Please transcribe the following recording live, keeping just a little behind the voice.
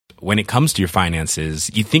when it comes to your finances,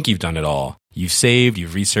 you think you've done it all. You've saved,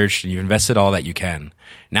 you've researched, and you've invested all that you can.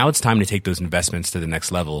 Now it's time to take those investments to the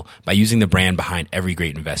next level by using the brand behind every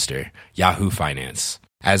great investor, Yahoo Finance.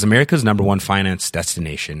 As America's #1 finance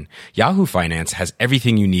destination, Yahoo Finance has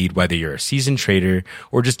everything you need, whether you're a seasoned trader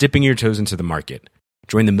or just dipping your toes into the market.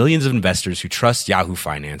 Join the millions of investors who trust Yahoo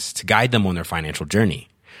Finance to guide them on their financial journey.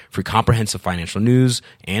 For comprehensive financial news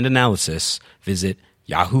and analysis, visit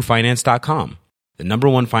yahoofinance.com, the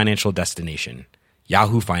 #1 financial destination,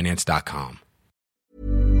 yahoofinance.com.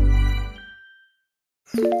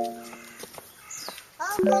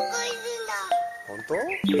 本当？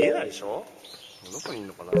見えないでしょ？どこにいる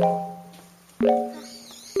のかな？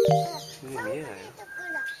見えないよ。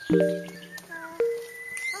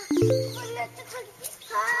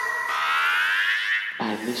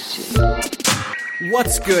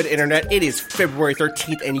What's good, Internet? It is February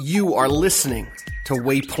 13th, and you are listening to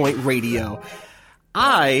Waypoint Radio.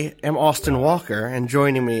 I am Austin Walker, and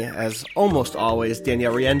joining me, as almost always,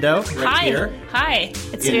 Danielle Riendo. Hi. Here. Hi.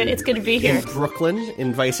 It's good to be here. In Brooklyn,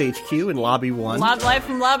 in Vice HQ, in Lobby 1. Live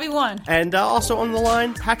from Lobby 1. And also on the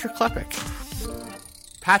line, Patrick Klepek.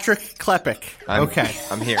 Patrick Klepek. Okay.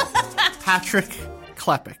 I'm here. Patrick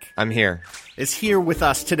Klepek I'm here. is here with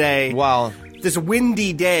us today. Well, This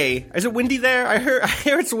windy day. Is it windy there? I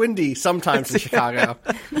hear it's windy sometimes in Chicago.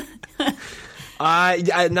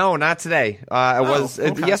 no, not today. It was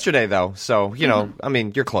okay. yesterday, though. So, I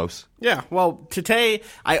mean, you're close. Yeah, well, today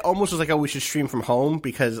I almost was like, oh, we should stream from home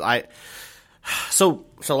because So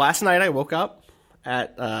last night I woke up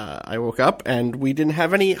and we didn't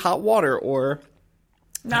have any hot water or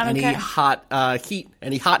any hot heat.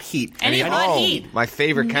 Any hot heat. My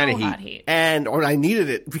favorite kind of heat. Or I needed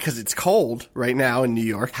it because it's cold right now in New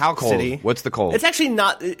York. How cold? City. What's the cold? It's actually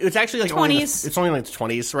not. It's actually like 20s. It's only like the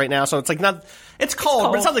 20s right now, so it's like not. It's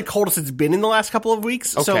cold, but it's not the coldest it's been in the last couple of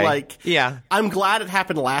weeks. Okay. So like, yeah, I'm glad it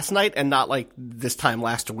happened last night and not like this time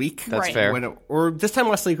last week. That's Right. fair. Or this time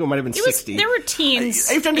last week it might have been 60. There were teens.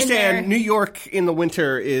 I have to understand, in there. New York in the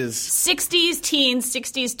winter is 60s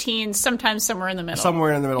teens, sometimes somewhere in the middle.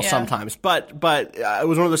 somewhere in the middle Yeah. sometimes. But it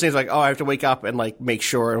was one of those things like, oh, I have to wake up and like make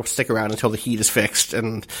sure and stick around until the heat is fixed.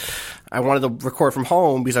 And I wanted to record from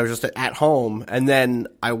home because I was just at home. And then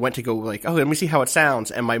I went to go like, oh, let me see how it sounds.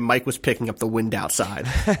 And my mic was picking up the wind outside.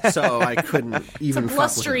 So I couldn't even fuck with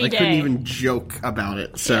blustery it. I couldn't day. even joke about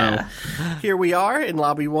it. So Yeah. here we are in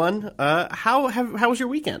Lobby 1. How was your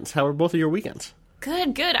weekends? How were both of your weekends?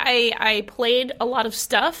 Good. I played a lot of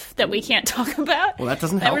stuff that we can't talk about. Well, that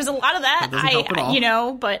doesn't There help. was a lot of that. That doesn't help at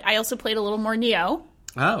all. But I also played a little more Neo.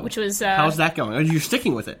 Oh. Which was, how's that going? Oh, you're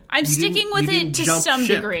sticking with it. I'm sticking with it to some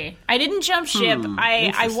degree. I didn't jump ship.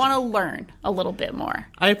 I want to learn a little bit more.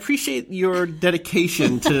 I appreciate your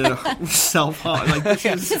dedication to self-harm. Like, this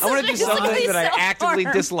is, I want to do something Basically that I actively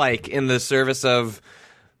self-harm. dislike in the service of.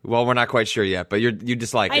 Well, we're not quite sure yet, but you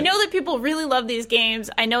dislike it. I know that people really love these games.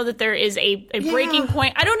 I know that there is a breaking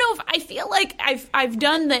point. I don't know if I feel like I've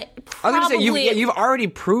done the. I was Probably, going to say, you've already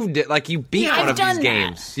proved it. Like, you beat one I've of these done that.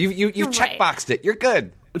 games. You've You're right. checkboxed it. You're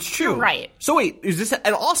good. it's true. right. So wait, is this,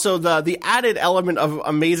 and also the added element of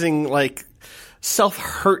amazing, like,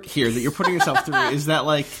 self-hurt here that you're putting yourself through is that,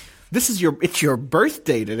 like, it's your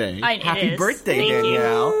birthday today. It Happy is. birthday, Thank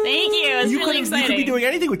Danielle. You. Thank you. It's really exciting. You could be doing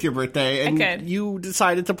anything with your birthday, and I could. you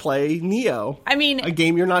decided to play Neo. I mean, a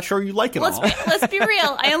game you're not sure you like at all. let's be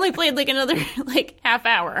real. I only played like another half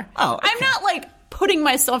hour. Oh, okay. I'm not like putting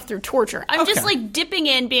myself through torture. I'm just Okay. like dipping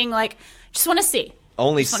in, being like, just want to see.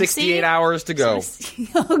 Only Just wanna 68 see. hours to go.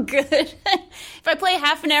 Oh, good. If I play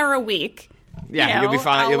half an hour a week. Yeah, you'll be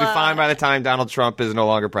fine. You'll be fine by the time Donald Trump is no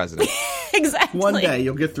longer president. Exactly. One day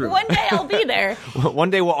you'll get through. One day I'll be there. One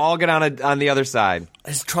day we'll all get on the other side.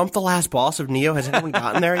 Is Trump the last boss of Neo? Has anyone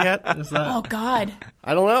gotten there yet? Oh, God.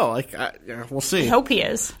 I don't know. Like, we'll see. I hope he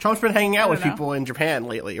is. Trump's been hanging out with don't know. people in Japan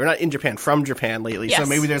lately, or not in Japan, from Japan lately. So Yes.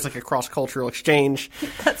 maybe there's like a cross-cultural exchange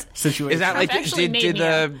situation. Is that like actually did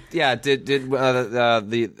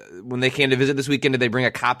made when they came to visit this weekend? Did they bring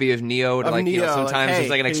a copy of Neo? To Of Neo, like, sometimes hey, there's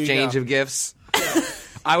like an here you exchange go. of gifts.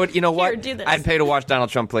 I would, you know what? Here, do this. I'd pay to watch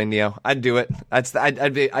Donald Trump play Neo. I'd do it.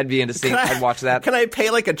 I'd be into seeing. I'd watch that. Can I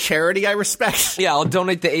pay like a charity I respect Yeah, I'll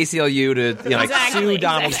donate the ACLU to Exactly, sue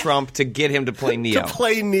Donald exactly. Trump to get him to play Neo. to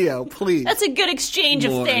play Neo, please? That's a good exchange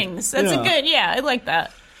Lord. of things. That's Yeah. a good, I like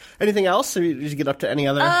that. Anything else? Or did you get up to any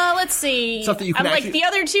other? Let's see. Stuff that you can I'm actually- like the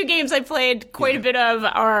other two games I played quite a bit of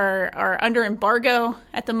are under embargo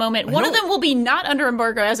at the moment. One of them will be not under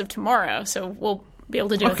embargo as of tomorrow, so we'll be able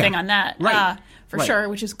to do a Okay. thing on that. Right. For Right. sure,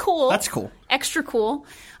 which is cool. That's cool. Extra cool.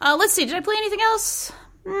 Let's see. Did I play anything else?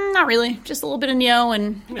 Not really. Just a little bit of Neo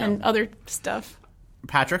and other stuff.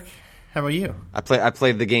 Patrick? How about you? I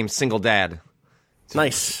played the game Single Dad.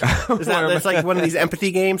 Nice. Is that's like one of these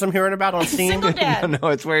empathy games I'm hearing about on Steam? Single dad. No,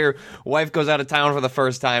 it's where your wife goes out of town for the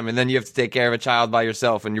first time, and then you have to take care of a child by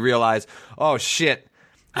yourself, and you realize, oh shit,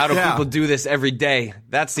 how do people do this every day?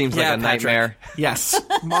 That seems like a nightmare. Yes,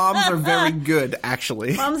 moms are very good.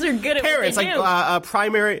 Actually, Moms are good at parents what they do.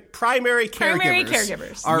 primary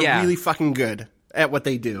caregivers are really fucking good at what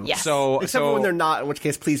they do. Yes. Except for when they're not, in which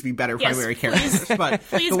case, please be better primary caregivers. But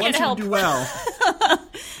please the get ones help. who do well,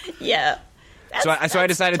 Yeah. So I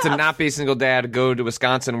decided to not be a single dad, go to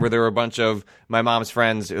Wisconsin where there were a bunch of my mom's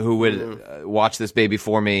friends who would watch this baby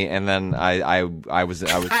for me, and then I was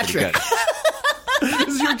pretty good. this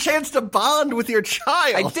is your chance to bond with your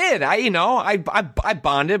child. I did. I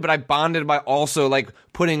bonded, but I bonded by also like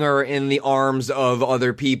putting her in the arms of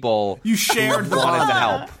other people. You shared the wanted bond. to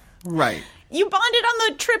help. Right. You bonded on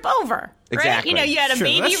the trip over, right? Exactly. You had a Sure,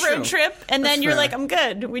 baby that's road true. trip, and That's then you're fair. like, I'm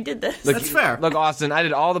good. We did this. That's fair. Look, Austin, I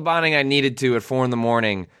did all the bonding I needed to at 4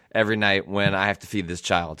 a.m. every night when I have to feed this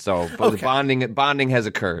child. So but the bonding has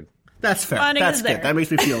occurred. That's fair. Bonding That's is good. there. That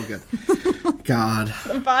makes me feel good. God.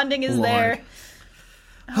 The bonding is Lord. there.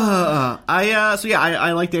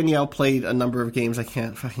 I like Danielle played a number of games I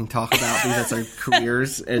can't fucking talk about because that's our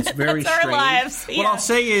careers. It's very That's our strange. lives, What yeah. I'll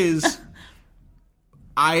say is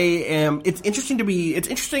it's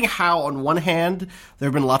interesting how on one hand there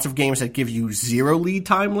have been lots of games that give you 0 lead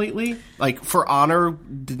time lately. Like For Honor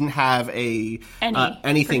didn't have anything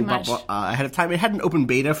pretty but much. ahead of time. It had an open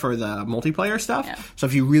beta for the multiplayer stuff. Yeah. So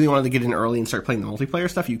if you really wanted to get in early and start playing the multiplayer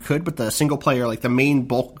stuff, you could, but the single player, like the main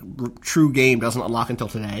bulk true game doesn't unlock until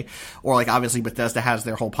today. Or like obviously Bethesda has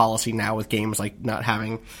their whole policy now with games like not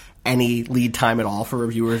having any lead time at all for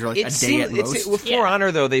reviewers, or like a day at most. With For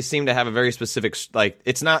Honor, though, they seem to have a very specific, like,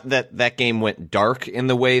 it's not that game went dark in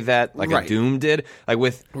the way that, like, a Doom did. Like,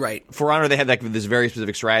 with For Honor, they had, like, this very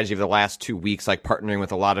specific strategy of the last 2 weeks, like, partnering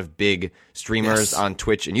with a lot of big streamers on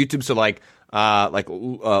Twitch and YouTube. So,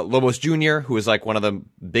 Lobos Jr., who is like one of the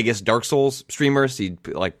biggest Dark Souls streamers. He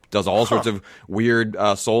like does all sorts of weird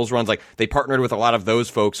Souls runs. Like they partnered with a lot of those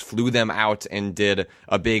folks, flew them out, and did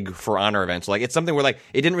a big For Honor event. So like it's something where like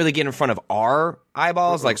it didn't really get in front of our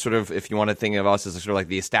eyeballs, like sort of if you want to think of us as sort of like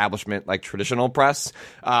the establishment, like traditional press.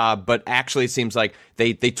 But actually, it seems like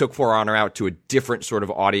they took For Honor out to a different sort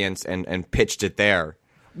of audience and pitched it there.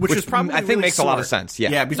 Which is probably I think really makes smart. a lot of sense.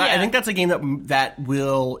 Yeah, because I think that's a game that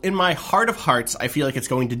will, in my heart of hearts, I feel like it's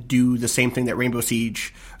going to do the same thing that Rainbow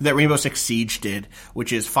Six Siege did,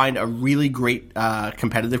 which is find a really great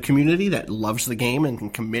competitive community that loves the game and can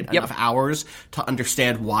commit enough hours to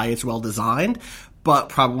understand why it's well designed, but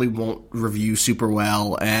probably won't review super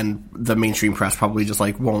well, and the mainstream press probably just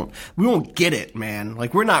like we won't get it, man.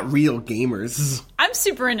 Like we're not real gamers. I'm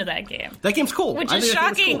super into that game. That game's cool. Which I is think that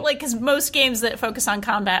game's shocking, cool. like, because most games that focus on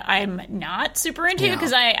combat, I'm not super into,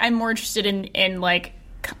 because I'm more interested in like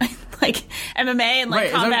MMA and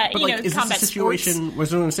like combat, is combat this a situation, sports. what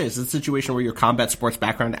was I going to say? Is this a situation where your combat sports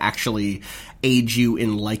background actually aids you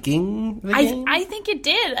in liking the game? I think it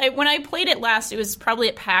did. When I played it last, it was probably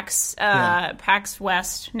at PAX PAX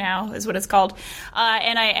West now is what it's called,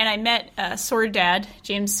 and I met Sword Dad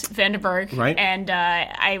James Vandenberg, right? And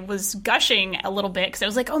I was gushing a little bit because I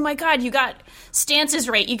was like, oh my god, you got stances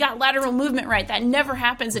right, you got lateral movement right. That never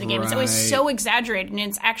happens in a game. It's always so exaggerated, and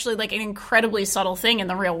it's actually like an incredibly subtle thing in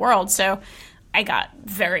the real world. So I got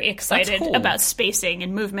very excited about spacing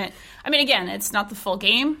and movement. I mean, again, it's not the full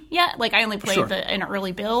game yet. Like, I only played an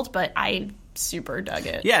early build, but I super dug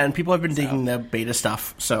it. Yeah, and people have been digging the beta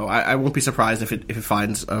stuff, so I won't be surprised if it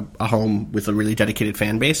finds a home with a really dedicated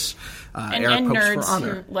fan base. And Eric Popes nerds For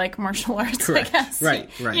Honor. who like martial arts, Correct. I guess. Right.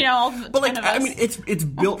 You know, all but like, 10 of us. I mean, it's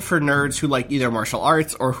built for nerds who like either martial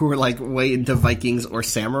arts or who are like way into Vikings or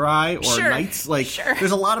samurai or knights. Like,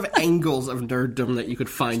 there's a lot of angles of nerddom that you could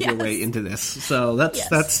find your way into this. So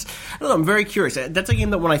that's I don't know. I'm very curious. That's a game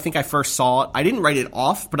that when I think I first saw it, I didn't write it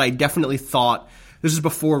off, but I definitely thought. This is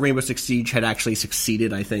before Rainbow Six Siege had actually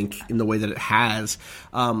succeeded, I think, in the way that it has.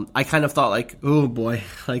 I kind of thought, like, oh boy,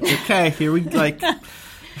 like, okay, here we, like,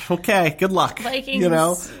 okay, good luck. Vikings, you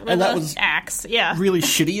know? And that with was an axe, yeah. really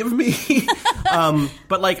shitty of me.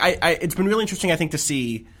 But, like, it's been really interesting, I think, to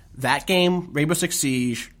see that game, Rainbow Six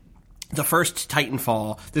Siege, the first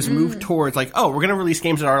Titanfall, this move towards, like, oh, we're going to release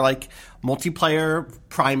games that are, like, multiplayer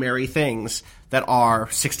primary things that are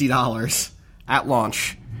 $60 at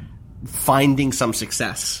launch. Finding some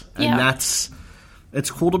success, and it's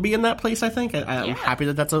cool to be in that place. I think I'm happy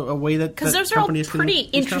that that's a way that because those are all pretty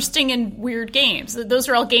interesting and weird games. Those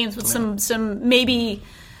are all games with some maybe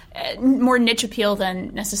more niche appeal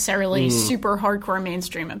than necessarily super hardcore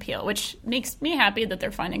mainstream appeal, which makes me happy that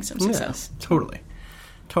they're finding some success. Yeah,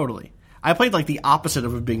 totally. I played like the opposite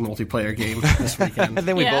of a big multiplayer game this weekend. I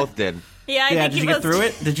think we both did. Yeah, did you get through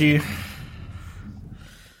it? Did you?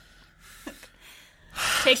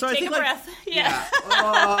 Take a breath. Yeah.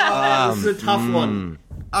 This is a tough one.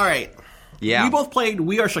 All right. Yeah. We both played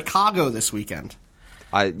We Are Chicago this weekend.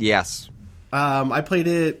 Yes. I played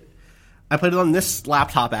it on this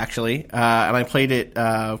laptop actually, and I played it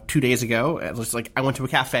 2 days ago. It was like I went to a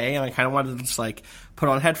cafe and I kind of wanted to just like put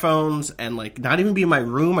on headphones and like not even be in my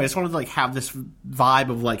room. I just wanted to like have this vibe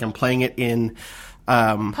of like I'm playing it in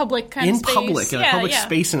public kind of space. In a public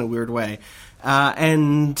space in a weird way.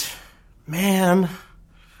 And man,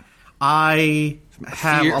 I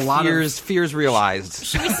have a lot of fears realized.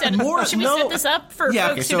 Should we set this up for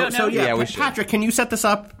folks who don't know? We should. Patrick, can you set this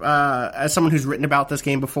up as someone who's written about this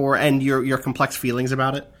game before and your complex feelings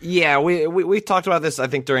about it? Yeah, we talked about this I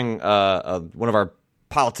think during one of our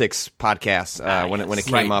politics podcasts when it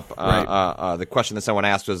came up. The question that someone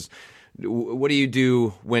asked was, what do you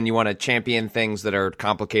do when you want to champion things that are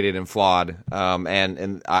complicated and flawed?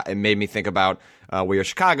 And it made me think about We Are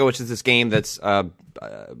Chicago, which is this game that's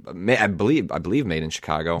I believe made in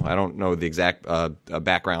Chicago. I don't know the exact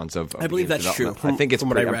backgrounds of I believe that's true. I think it's. I'm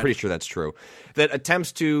pretty sure that's true. That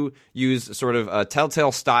attempts to use sort of a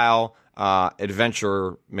Telltale style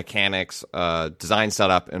adventure mechanics, design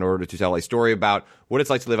setup in order to tell a story about what it's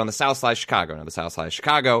like to live on the South Side of Chicago. Now, the South Side of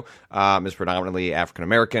Chicago is predominantly African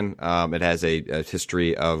American. It has a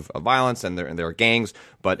history of violence, and there are gangs,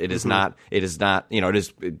 but it is not. It is not. It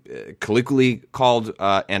is colloquially called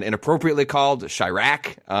and inappropriately called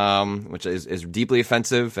Chirac, which is deeply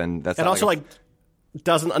offensive, and that's also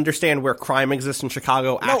doesn't understand where crime exists in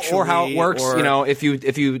Chicago, actually, or how it works. If you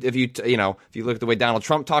look at the way Donald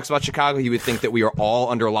Trump talks about Chicago, you would think that we are all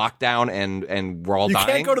under lockdown and we're all dying.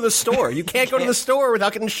 You can't go to the store. You can't go to the store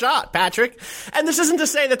without getting shot, Patrick. And this isn't to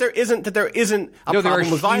say that there isn't a problem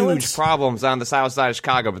with violence. There are huge problems on the South Side of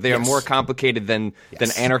Chicago, but they are more complicated than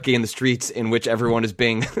anarchy in the streets in which everyone is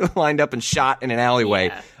being lined up and shot in an alleyway.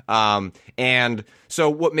 Yeah. And so,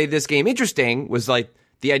 what made this game interesting was like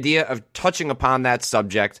the idea of touching upon that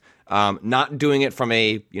subject, not doing it from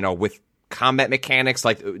with combat mechanics,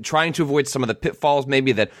 like trying to avoid some of the pitfalls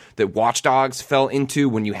maybe that Watch Dogs fell into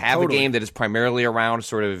when you have a game that is primarily around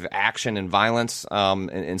sort of action and violence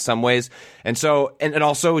in some ways. And so, and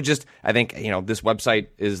also just, I think, this website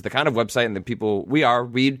is the kind of website and the people we are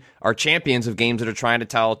champions of games that are trying to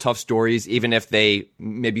tell tough stories, even if they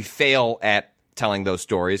maybe fail at telling those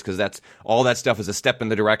stories, because that's all that stuff is a step in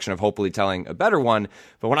the direction of hopefully telling a better one.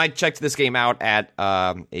 But when I checked this game out at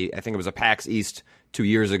I think it was a PAX East 2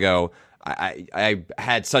 years ago, I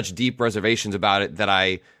had such deep reservations about it that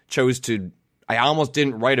I almost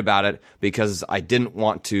didn't write about it because I didn't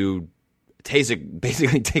want to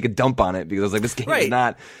basically take a dump on it, because I was like,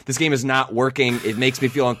 this game is not working. It makes me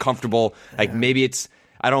feel uncomfortable. Like maybe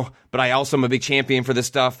but I also am a big champion for this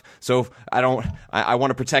stuff. So I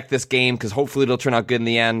want to protect this game because hopefully it'll turn out good in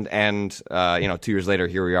the end. And 2 years later,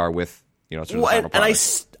 here we are with sort of the final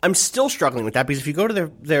product. I'm still struggling with that, because if you go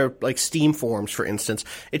to their like Steam forums, for instance,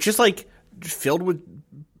 it's just like filled with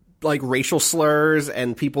like racial slurs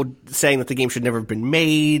and people saying that the game should never have been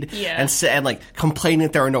made, and like complaining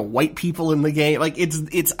that there are no white people in the game. Like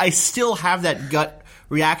it's I still have that gut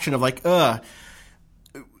reaction of like,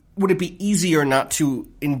 would it be easier not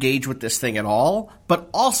to engage with this thing at all? But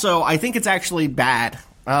also, I think it's actually bad.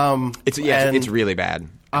 It's really bad.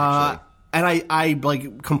 And I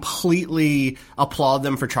like completely applaud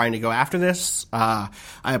them for trying to go after this. I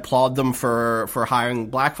applaud them for hiring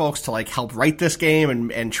black folks to like help write this game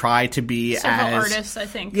and try to be several artists, I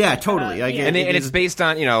think. Yeah, totally. It's based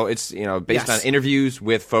on on interviews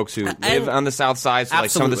with folks who live on the South Side. So like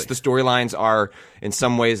some of the storylines are in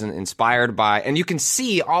some ways inspired by, and you can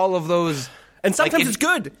see all of those. And sometimes it's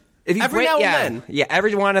good. Every now and then. Yeah,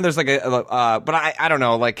 every one, and there's like but I don't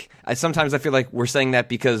know, like, sometimes I feel like we're saying that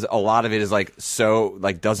because a lot of it is like so,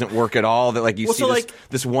 like, doesn't work at all, that like you see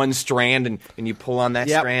this one strand and you pull on that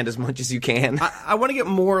strand as much as you can. I want to get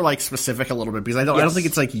more like specific a little bit, because I don't think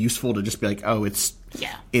it's like useful to just be like, oh, it's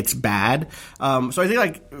bad. So I think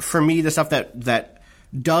like for me, the stuff that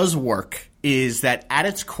does work is that at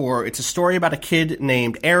its core, it's a story about a kid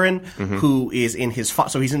named Aaron who is in his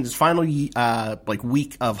he's in his final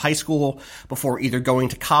week of high school before either going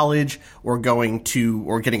to college or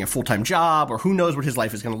getting a full-time job, or who knows what his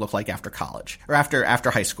life is going to look like after college or after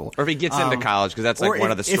high school, or if he gets into college, because that's like one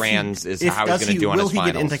of the strands is how he's going to do on his finals. Will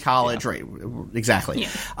he get into college? Right, exactly.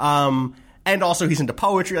 Yeah. And also he's into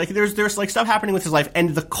poetry. Like there's like stuff happening with his life, and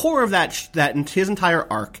the core of that his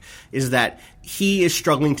entire arc is that he is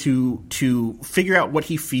struggling to figure out what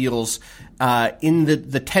he feels in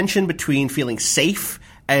the tension between feeling safe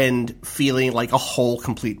and feeling like a whole,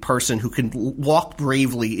 complete person who can walk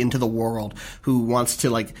bravely into the world, who wants to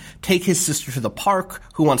like take his sister to the park,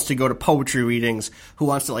 who wants to go to poetry readings, who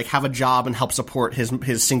wants to like have a job and help support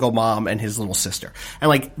his single mom and his little sister. And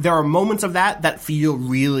like there are moments of that feel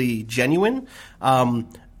really genuine.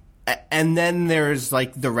 And then there's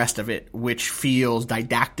like the rest of it, which feels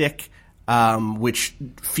didactic, which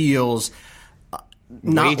feels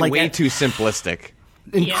way too simplistic.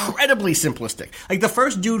 Incredibly simplistic. Like the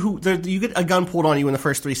first dude you get a gun pulled on you in the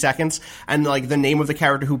first 3 seconds, and like the name of the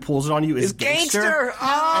character who pulls it on you is Gangster.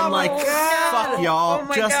 Oh, and like, fuck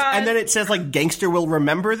y'all. And then it says like Gangster will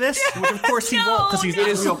remember this, which of course he won't because he's not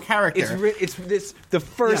a real character. It's the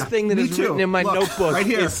first thing that is written in my notebook. Right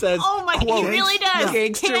here. It says, "Oh my god, he really does."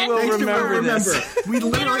 Gangster will remember this. We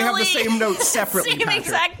literally have the same note separately. Same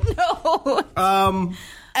exact note.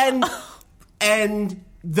 And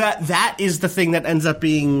that is the thing that ends up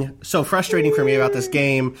being so frustrating for me about this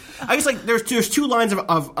game. I guess like there's two lines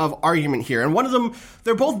of argument here, and one of them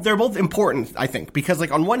they're both important, I think, because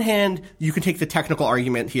like on one hand you can take the technical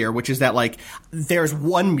argument here, which is that like there's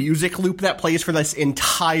one music loop that plays for this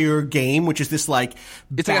entire game, which is this like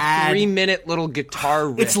it's like a 3-minute little guitar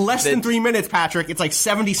riff. It's less than 3 minutes, Patrick. It's like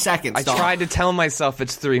 70 seconds. I tried to tell myself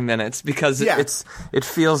it's 3 minutes because it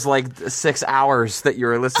feels like 6 hours that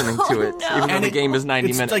you're listening to it, even though the game is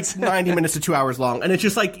 90 minutes. It's like 90 minutes to 2 hours long, and it's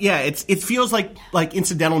just like it feels like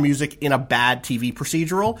incidental music in a bad TV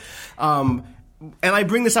procedural. And I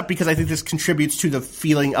bring this up because I think this contributes to the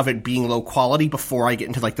feeling of it being low quality before I get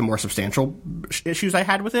into like the more substantial issues I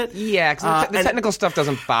had with it. Yeah, because the technical stuff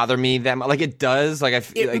doesn't bother me that much. Like it does. Like I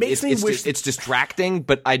feel like it's distracting,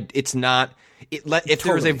 but it's not. If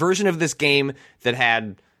there was a version of this game that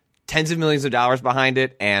had tens of millions of dollars behind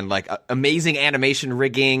it and like amazing animation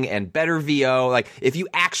rigging and better VO, like if you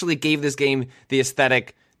actually gave this game the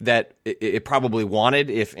aesthetic that it probably wanted,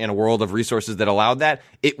 if in a world of resources that allowed that,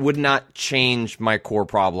 it would not change my core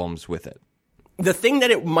problems with it. The thing that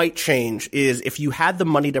it might change is if you had the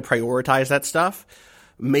money to prioritize that stuff,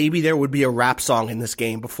 maybe there would be a rap song in this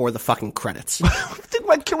game before the fucking credits.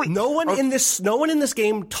 No one in this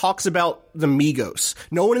game talks about the Migos.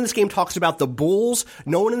 No one in this game talks about the Bulls.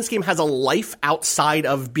 No one in this game has a life outside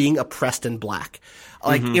of being oppressed and black.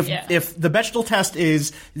 Like if the Bechdel test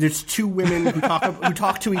is there's two women who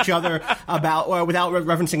talk to each other about or without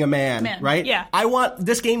referencing a man, right? Yeah.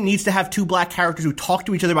 This game needs to have two black characters who talk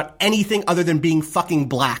to each other about anything other than being fucking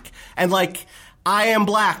black. And like I am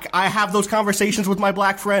black. I have those conversations with my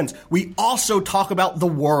black friends. We also talk about the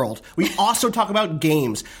world. We also talk about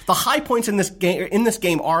games. The high points in this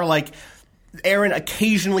game are like Aaron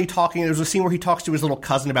occasionally talking. There's a scene where he talks to his little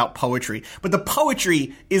cousin about poetry, but the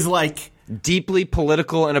poetry is like deeply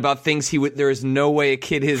political and about things there is no way a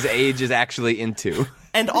kid his age is actually into.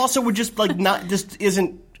 And also would just like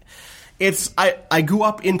isn't. It's I grew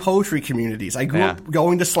up in poetry communities. I grew up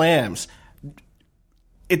going to slams.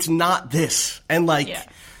 It's not this. And like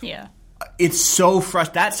it's so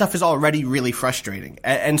that stuff is already really frustrating.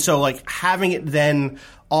 And so like having it then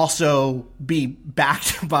also be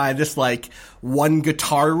backed by this like one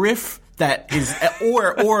guitar riff that is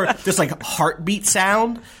or this like heartbeat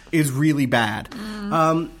sound is really bad.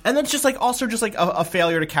 And then it's just like also just like a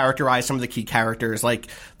failure to characterize some of the key characters. Like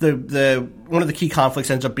the one of the key conflicts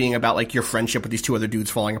ends up being about like your friendship with these two other dudes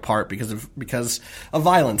falling apart because of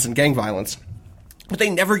violence and gang violence. But they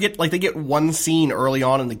never get they get one scene early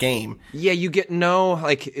on in the game. Yeah, you get no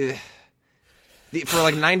for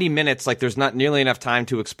like 90 minutes, like there's not nearly enough time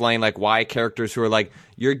to explain like why characters who are like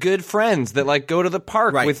your good friends that like go to the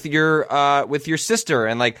park with your sister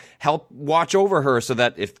and like help watch over her so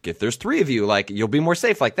that if there's three of you, like you'll be more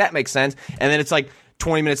safe. Like that makes sense. And then it's like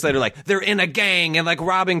 20 minutes later, like they're in a gang and like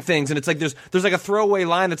robbing things, and it's like there's like a throwaway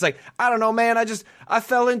line that's like, I don't know, man, I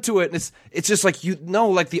fell into it, and it's just like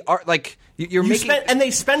like the art, like and they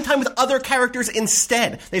spend time with other characters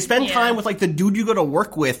instead. They spend time with like the dude you go to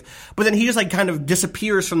work with, but then he just like kind of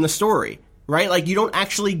disappears from the story. Right? Like, you don't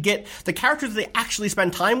actually get the characters they actually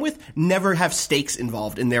spend time with never have stakes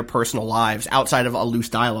involved in their personal lives outside of a loose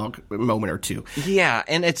dialogue moment or two. Yeah,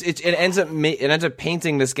 and it ends up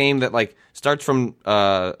painting this game that like starts from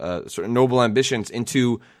sort of noble ambitions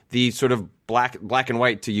into the sort of black and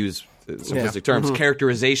white, to use simplistic terms,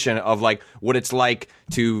 characterization of like what it's like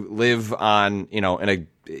to live on, in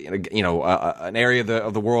an area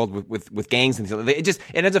of the world with gangs and things. It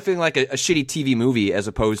ends up feeling like a shitty TV movie as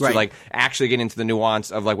opposed to like actually getting into the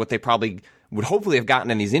nuance of like what they probably would hopefully have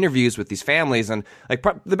gotten in these interviews with these families. And like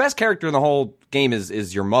the best character in the whole game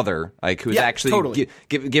is your mother, like who's actually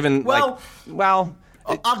given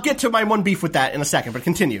I'll get to my one beef with that in a second, but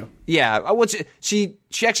continue. Yeah, well, she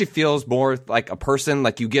actually feels more like a person.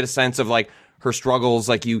 Like, you get a sense of like her struggles.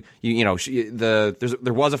 Like there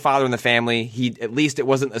was a father in the family. At least it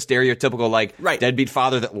wasn't a stereotypical like deadbeat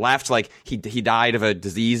father that left. Like he died of a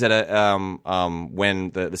disease at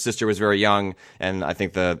when the sister was very young, and I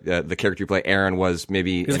think the character you play, Aaron, was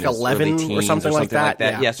maybe like 11 or something like that.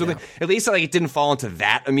 Yeah, so at least like it didn't fall into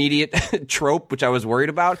that immediate trope, which I was worried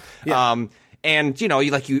about. Yeah. And, you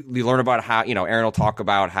learn about how, Aaron will talk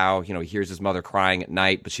about how, he hears his mother crying at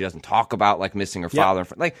night, but she doesn't talk about, like, missing her father.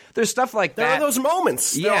 Like, there's stuff like that. There are those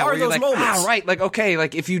moments. There are those moments. Right. Like, okay,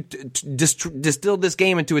 like, if you distilled this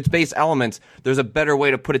game into its base elements, there's a better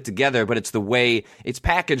way to put it together, but it's the way it's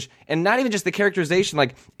packaged. And not even just the characterization,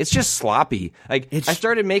 like, it's just sloppy. Like, I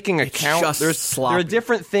started making a count. There are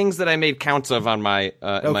different things that I made counts of on my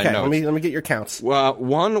in my notes. Let me get your counts.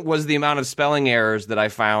 One was the amount of spelling errors that I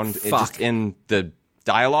found just in the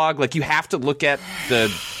dialogue. Like, you have to look at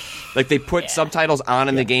they put subtitles on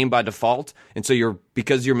in the game by default, and so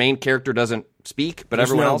because your main character doesn't speak, but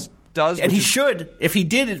everyone else does. And he should. If he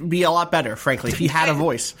did, it'd be a lot better, frankly, if he had a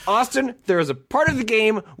voice. Austin, there is a part of the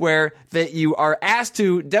game where that you are asked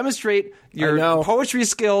to demonstrate your poetry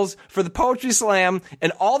skills for the poetry slam,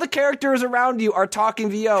 and all the characters around you are talking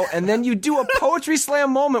VO, and then you do a poetry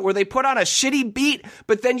slam moment where they put on a shitty beat,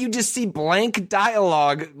 but then you just see blank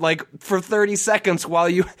dialogue like for 30 seconds while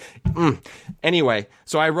you Anyway,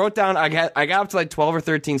 so I wrote down, I got up to like 12 or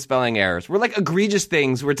 13 spelling errors. Were like egregious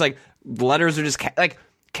things where it's like letters are just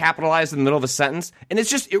capitalized in the middle of a sentence, and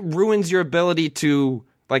it ruins your ability to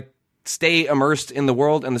like stay immersed in the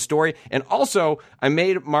world and the story. And also, I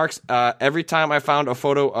made marks every time I found a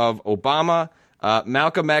photo of Obama,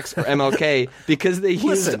 Malcolm X, or MLK because they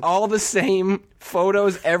used all the same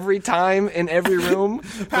photos every time in every room.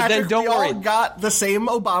 Patrick, but then don't worry. We all got the same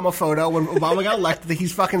Obama photo when Obama got elected.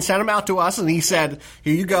 He's fucking sent them out to us, and he said,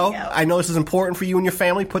 "Here you go. I know this is important for you and your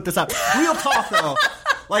family. Put this up." Real talk, though.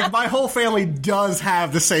 Like, my whole family does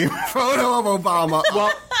have the same photo of Obama.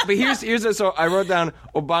 Well, but here's so I wrote down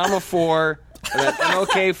Obama 4,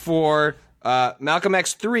 MLK 4, Malcolm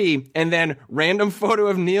X 3, and then random photo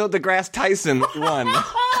of Neil deGrasse Tyson 1.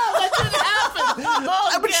 That didn't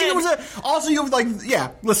happen. But she was you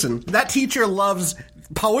have listen, that teacher loves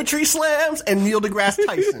poetry slams and Neil deGrasse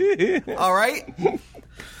Tyson. All right?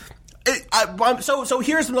 So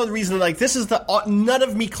here's another reason, like, this is none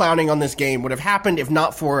of me clowning on this game would have happened if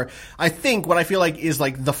not for, I think, what I feel like is,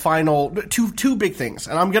 like, the final, two big things.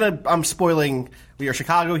 And I'm spoiling We Are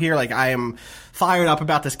Chicago here. Like, I am fired up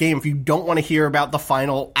about this game. If you don't want to hear about the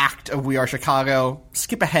final act of We Are Chicago,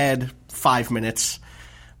 skip ahead 5 minutes.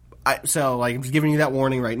 I'm just giving you that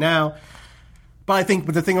warning right now. But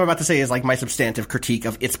the thing I'm about to say is, like, my substantive critique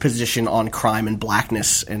of its position on crime and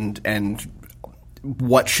blackness and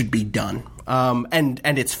what should be done, and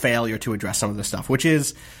its failure to address some of this stuff, which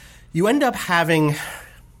is you end up in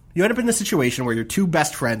the situation where your two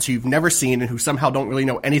best friends who you've never seen and who somehow don't really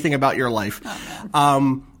know anything about your life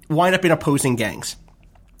wind up in opposing gangs.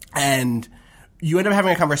 And you end up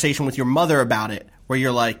having a conversation with your mother about it where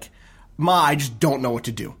you're like, "Ma, I just don't know what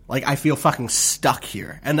to do. Like, I feel fucking stuck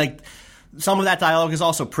here." And, like, some of that dialogue is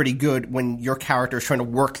also pretty good when your character is trying to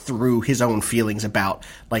work through his own feelings about,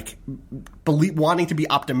 like, wanting to be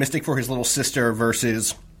optimistic for his little sister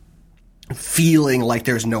versus feeling like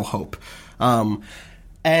there's no hope.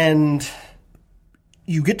 And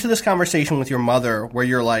you get to this conversation with your mother where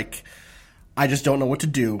you're like, "I just don't know what to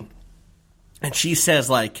do." And she says,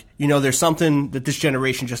 like, "There's something that this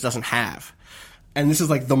generation just doesn't have." And this is,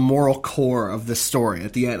 like, the moral core of this story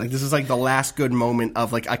at the end. Like, this is, like, the last good moment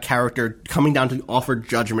of, like, a character coming down to offer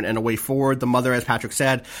judgment and a way forward. The mother, as Patrick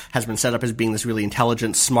said, has been set up as being this really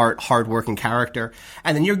intelligent, smart, hardworking character.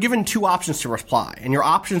 And then you're given two options to reply. And your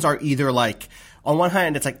options are either, like, on one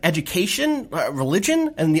hand, it's, like, education,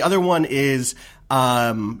 religion, and the other one is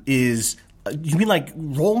you mean, like,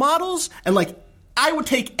 role models? And, like, I would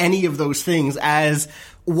take any of those things as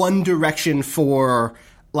one direction for,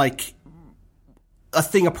 like, a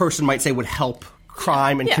thing a person might say would help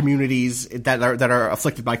crime and communities that are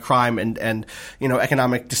afflicted by crime and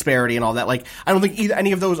economic disparity and all that. Like, I don't think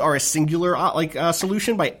any of those are a singular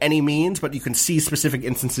solution by any means, but you can see specific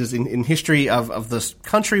instances in history of this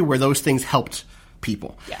country where those things helped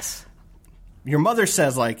people. Yes. Your mother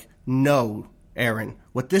says, like, "No, Aaron,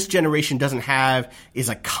 what this generation doesn't have is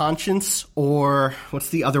a conscience," or what's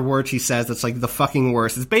the other word she says that's, like, the fucking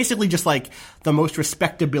worst? It's basically just, like, the most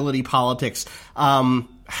respectability politics.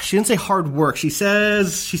 She didn't say hard work. She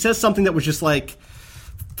says something that was just, like,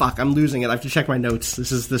 Fuck, I'm losing it. I have to check my notes.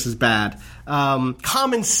 This is bad.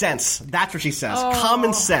 Common sense. That's what she says. Oh.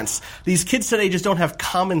 Common sense. These kids today just don't have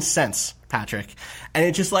common sense, Patrick. And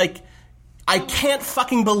it's just like, I can't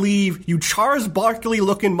fucking believe you Charles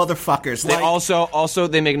Barkley-looking motherfuckers. They also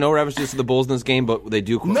they make no references to the Bulls in this game, but they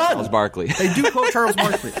do quote Charles Barkley. They do quote Charles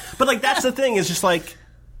Barkley. But, like, that's the thing, is just like,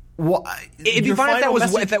 it'd be fine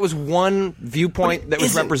if that was one viewpoint that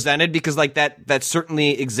was represented, because like that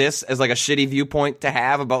certainly exists as like a shitty viewpoint to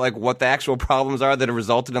have about like what the actual problems are that have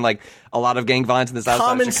resulted in like a lot of gang violence in the south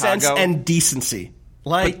side of Chicago. Common sense and decency,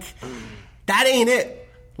 like that ain't it.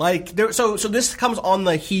 Like so this comes on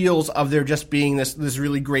the heels of there just being this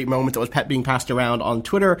really great moment that was being passed around on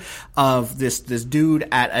Twitter of this dude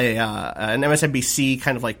at an MSNBC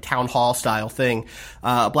kind of like town hall style thing,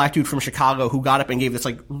 a black dude from Chicago who got up and gave this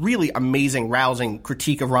like really amazing, rousing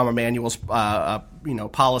critique of Rahm Emanuel's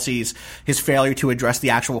policies, his failure to address the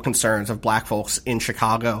actual concerns of black folks in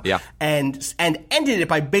Chicago, and ended it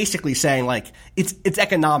by basically saying like it's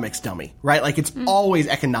economics, dummy, right? Like it's always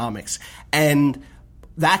economics. And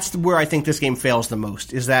that's where I think this game fails the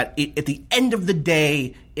most, is that at the end of the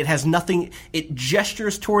day, it has nothing, it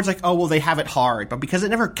gestures towards like, oh, well, they have it hard, but because it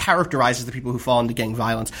never characterizes the people who fall into gang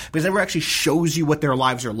violence, because it never actually shows you what their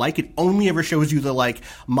lives are like, it only ever shows you the like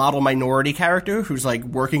model minority character who's like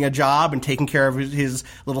working a job and taking care of his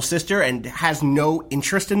little sister and has no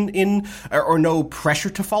interest in or no pressure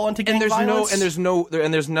to fall into gang violence. There's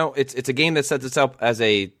no, it's a game that sets itself as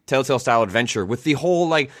a Telltale style adventure with the whole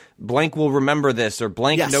like blank will remember this or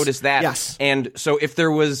blank notice that. Yes. And so if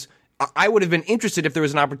there was, I would have been interested if there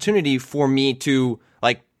was an opportunity for me to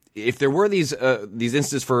like, if there were these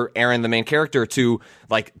instances for Aaron, the main character, to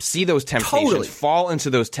like see those temptations, fall into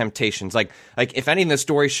those temptations. Like if anything, the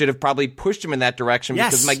story should have probably pushed him in that direction.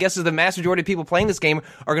 Because my guess is the mass majority of people playing this game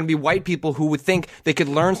are going to be white people who would think they could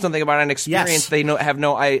learn something about an experience they know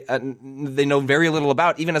they know very little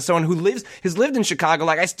about. Even as someone who has lived in Chicago,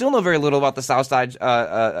 like I still know very little about the South Side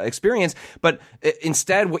experience. But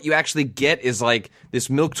instead, what you actually get is like this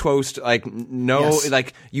milquetoast, like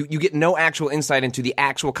like you get no actual insight into the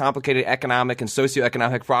actual complicated economic and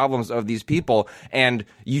socioeconomic problems of these people, and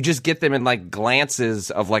you just get them in like glances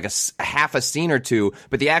of like a half a scene or two,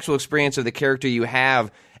 but the actual experience of the character you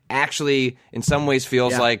have actually in some ways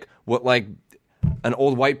feels like what like an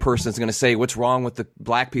old white person is going to say, what's wrong with the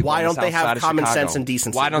black people? Why don't they have common sense and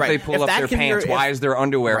decency? Why don't they pull up their pants? Why is their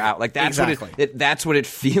underwear out? Like that's that's what it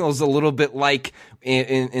feels a little bit like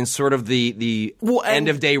in sort of the end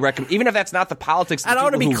of day even if that's not the politics. And I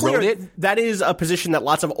want to be clear, that is a position that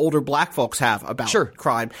lots of older black folks have about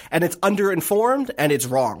crime, and it's underinformed and it's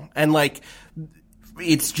wrong, and like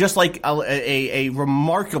it's just like a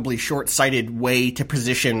remarkably short-sighted way to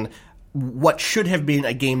position what should have been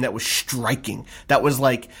a game that was striking, that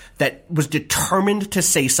was determined to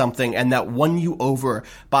say something, and that won you over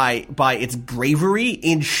by its bravery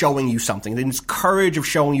in showing you something, its courage of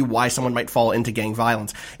showing you why someone might fall into gang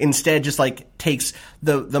violence. Instead, just like takes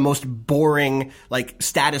the most boring like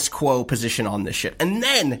status quo position on this shit. And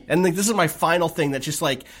like this is my final thing that just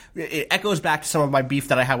like it echoes back to some of my beef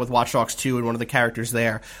that I had with Watch Dogs 2 and one of the characters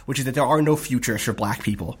there, which is that there are no futures for black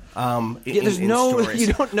people. There's no stories.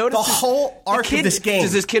 You don't notice the whole arc of this game.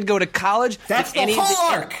 Does this kid go to college? That's the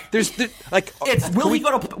whole arc. Will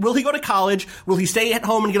he go to college? Will he stay at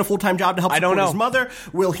home and get a full-time job to help support his mother?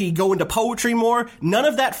 Will he go into poetry more? None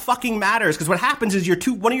of that fucking matters, because what happens is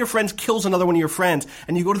one of your friends kills another one of your friends,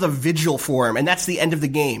 and you go to the vigil for him, and that's the end of the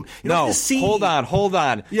game. Hold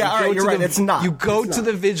on. Yeah, you're right. It's not. You go to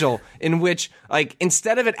the vigil, in which, like,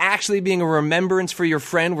 instead of it actually being a remembrance for your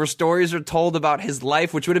friend, where stories are told about his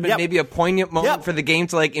life, which would have been maybe a poignant moment for the game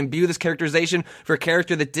to like imbue this characterization for a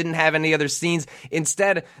character that didn't have any other scenes.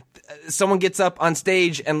 Instead, someone gets up on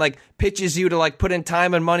stage and like pitches you to like put in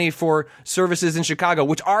time and money for services in Chicago,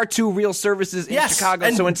 which are two real services in Chicago.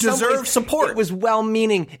 And so in deserve some ways, support. It was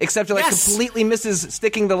well-meaning, except it like completely misses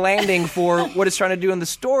sticking the landing for what it's trying to do in the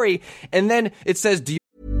story. And then it says,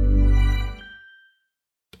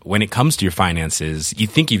 when it comes to your finances, you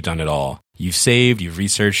think you've done it all. You've saved, you've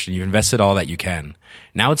researched, and you've invested all that you can.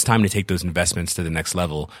 Now it's time to take those investments to the next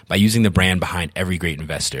level by using the brand behind every great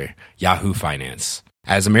investor, Yahoo Finance.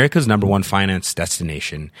 As America's #1 finance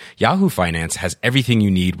destination, Yahoo Finance has everything you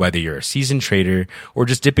need, whether you're a seasoned trader or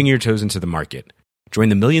just dipping your toes into the market. Join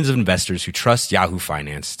the millions of investors who trust Yahoo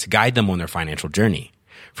Finance to guide them on their financial journey.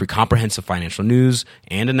 For comprehensive financial news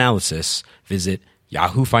and analysis, visit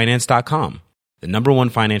yahoofinance.com. The #1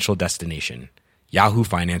 financial destination,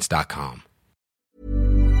 yahoofinance.com.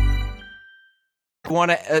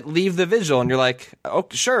 want to leave the vigil, and you're like, oh,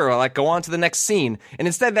 sure, like go on to the next scene. And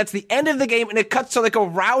instead, that's the end of the game, and it cuts to like a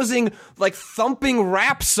rousing, like thumping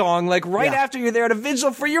rap song, like right after you're there at a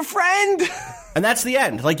vigil for your friend. And that's the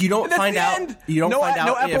end. Like you don't find out. You don't find out.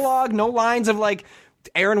 No epilogue. No lines of like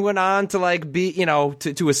Aaron went on to like be,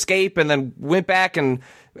 to escape, and then went back and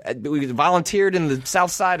we volunteered in the South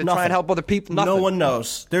Side to try and help other people. Nothing. No one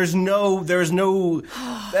knows. There's no,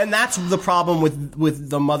 and that's the problem with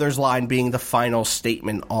the mother's line being the final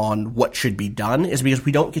statement on what should be done, is because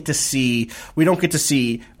we don't get to see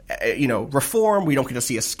reform. We don't get to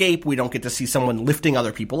see escape. We don't get to see someone lifting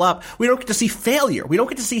other people up. We don't get to see failure. We don't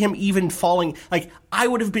get to see him even falling. Like, I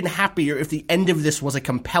would have been happier if the end of this was a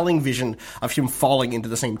compelling vision of him falling into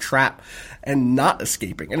the same trap and not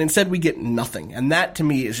escaping. And instead we get nothing. And that to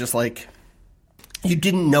me is just like, you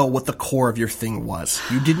didn't know what the core of your thing was.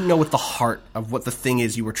 You didn't know what the heart of what the thing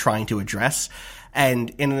is you were trying to address. And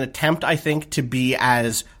in an attempt, I think, to be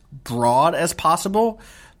as broad as possible,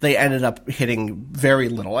 they ended up hitting very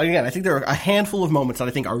little. Again, I think there are a handful of moments that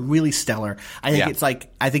I think are really stellar. I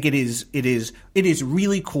think it is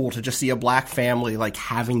really cool to just see a black family like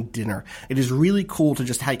having dinner. It is really cool to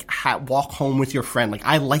just like walk home with your friend. Like,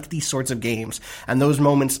 I like these sorts of games, and those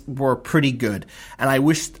moments were pretty good. And I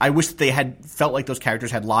wish they had felt like those characters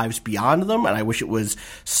had lives beyond them, and I wish it was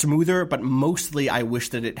smoother. But mostly, I wish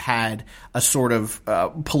that it had a sort of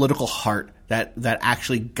political heart that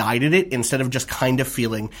actually guided it, instead of just kind of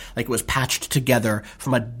feeling like it was patched together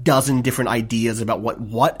from a dozen different ideas about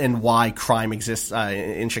what and why crime exists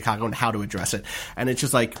in Chicago and how to address it. And it's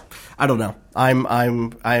just like, I don't know.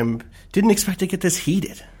 I'm didn't expect to get this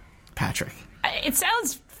heated, Patrick. It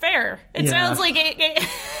sounds fair. It sounds like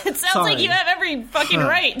it sounds like you have every fucking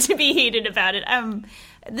right to be heated about it. I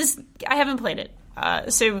haven't played it,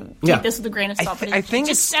 so take this with a grain of salt. I think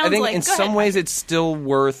in some ways it's still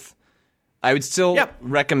worth. I would still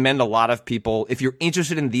recommend a lot of people, if you're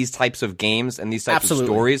interested in these types of games and these types of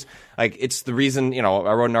stories, like, it's the reason,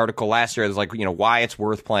 I wrote an article last year that's like, why it's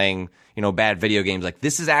worth playing, bad video games. Like,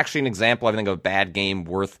 this is actually an example, I think, of a bad game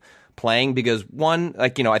worth playing, because one,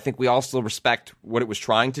 like, I think we all still respect what it was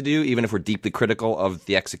trying to do, even if we're deeply critical of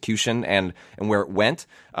the execution and where it went.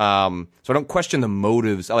 So I don't question the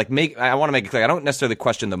motives. I want to make it clear, I don't necessarily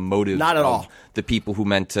question the motives. Not at all. The people who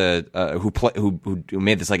meant to, who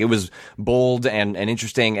made this. Like, it was bold and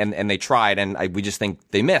interesting, and they tried, and we just think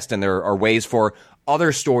they missed. And there are ways for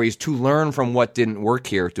other stories to learn from what didn't work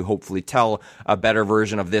here, to hopefully tell a better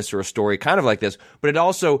version of this, or a story kind of like this. But it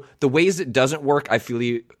also, the ways it doesn't work, I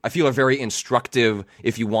feel are very instructive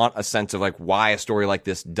if you want a sense of like why a story like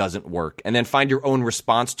this doesn't work, and then find your own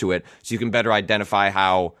response to it, so you can better identify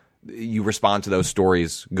how you respond to those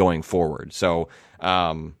stories going forward. So,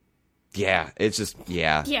 it's just, You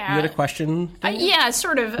had a question?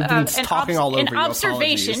 Sort of. Talking all over an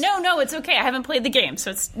observation. Apologies. No, it's okay. I haven't played the game,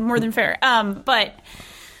 so it's more than fair. But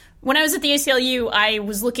when I was at the ACLU, I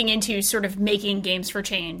was looking into sort of making games for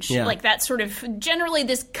change. Yeah. Like, that sort of, generally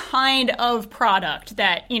this kind of product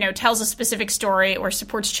that, tells a specific story or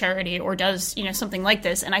supports charity or does, something like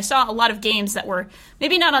this. And I saw a lot of games that were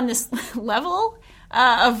maybe not on this level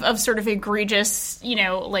of sort of egregious,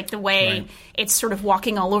 like the way it's sort of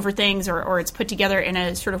walking all over things, or it's put together in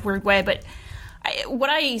a sort of weird way. But what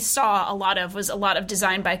I saw a lot of was a lot of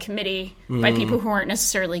design by committee by people who aren't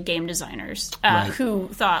necessarily game designers, who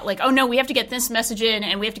thought like, oh no, we have to get this message in,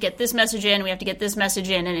 and we have to get this message in, we have to get this message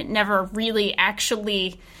in, and it never really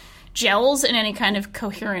actually gels in any kind of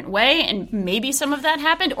coherent way. And maybe some of that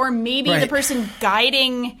happened, or maybe the person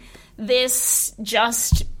guiding this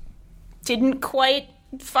just didn't quite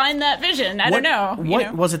find that vision. I don't know.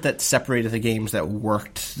 What was it that separated the games that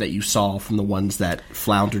worked, that you saw, from the ones that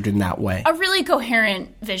floundered in that way? A really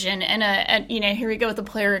coherent vision, and here we go with the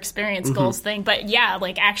player experience goals thing. But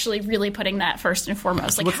like actually really putting that first and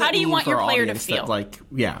foremost. Like, how do you want your player to feel?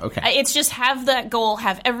 It's just have that goal,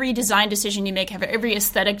 have every design decision you make, have every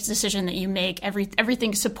aesthetic decision that you make,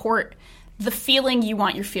 everything support the feeling you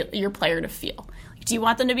want your player to feel. Do you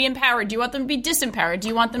want them to be empowered? Do you want them to be disempowered? Do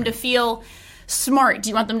you want them to feel smart? Do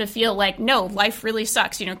you want them to feel like, no, life really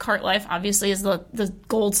sucks? Cart life obviously is the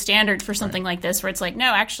gold standard for something like this, where it's like, no,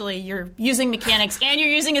 actually, you're using mechanics and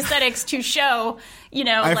you're using aesthetics to show,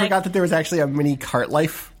 I forgot that there was actually a mini Cart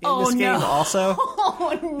Life in this game also.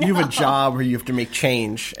 Oh, no. You have a job where you have to make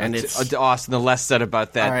change, and it's... Austin, the less said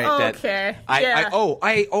about that... All right. Okay.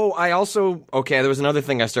 I also... Okay, there was another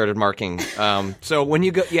thing I started marking. So when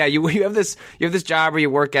you go... Yeah, you have this job where you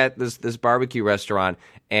work at this barbecue restaurant,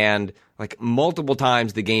 and like multiple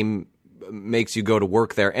times the game makes you go to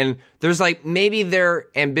work there. And there's like maybe their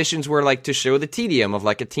ambitions were like to show the tedium of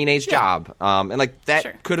like a teenage job, and like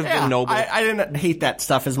that could have been noble. I didn't hate that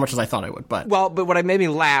stuff as much as I thought I would, but what made me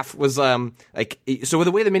laugh was like, so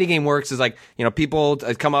the way the minigame works is like, you know, people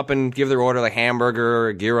come up and give their order, like hamburger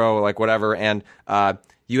or gyro, like whatever, and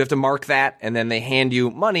you have to mark that, and then they hand you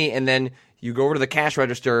money, and then you go over to the cash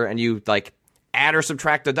register and you like add or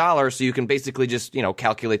subtract $1 so you can basically just, you know,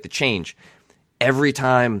 calculate the change. Every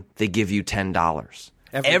time they give you $10.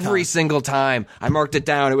 Every single time. I marked it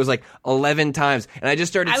down. It was like 11 times. And I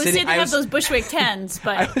just started I would sitting. say they have those Bushwick 10s,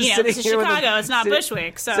 but you know, this is Chicago. It's not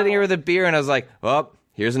Bushwick. So sitting here with a beer, and I was like, well,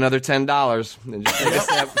 here's another $10. And just take a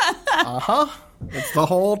step. It's the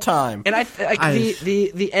whole time. And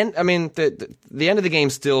the end. I mean, the end of the game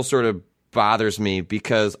still sort of bothers me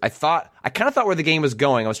because I kind of thought where the game was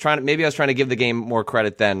going. I was trying to give the game more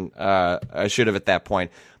credit than I should have at that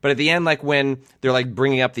point. But at the end, like when they're like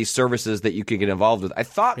bringing up these services that you could get involved with, I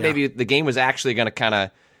thought maybe the game was actually going to kind of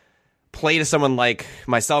play to someone like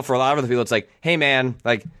myself or a lot of other people. It's like, hey man,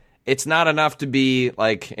 like it's not enough to be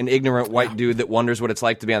like an ignorant white dude that wonders what it's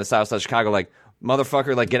like to be on the south side of Chicago. Like,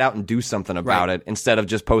 motherfucker, like get out and do something about it instead of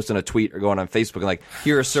just posting a tweet or going on Facebook and like,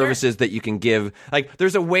 here are services that you can give. Like,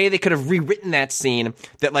 there's a way they could have rewritten that scene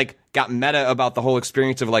that like got meta about the whole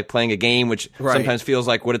experience of like playing a game, which sometimes feels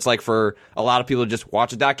like what it's like for a lot of people to just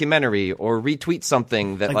watch a documentary or retweet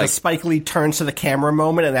something that like the Spike Lee turns to the camera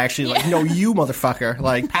moment and actually like, no, you motherfucker,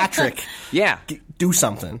 like Patrick, do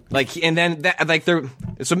something. Like, and then that like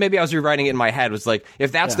so maybe I was rewriting it in my head was like,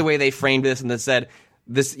 if that's the way they framed this and then said,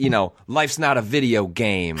 this, you know, life's not a video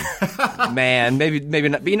game, man. Maybe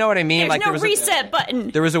not. But you know what I mean? There's like no there was reset button.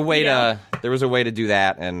 There was a way to do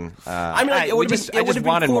that, and I mean, like, I just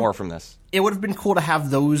wanted more from this. It would have been cool to have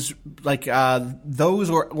those, like those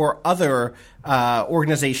or other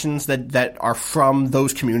organizations that are from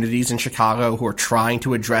those communities in Chicago who are trying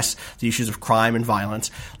to address the issues of crime and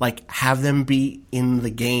violence. Like, have them be in the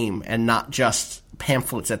game and not just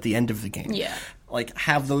pamphlets at the end of the game. Yeah. Like,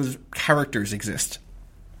 have those characters exist.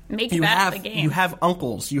 Make that the game. You have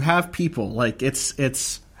uncles. You have people. Like,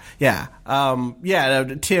 it's yeah.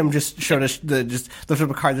 Tim just showed us just lifted up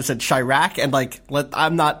a card that said Chirac, and like,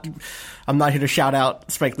 I'm not here to shout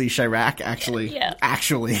out Spike Lee Chirac. Actually,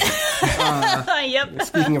 Yep.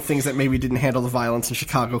 Speaking of things that maybe didn't handle the violence in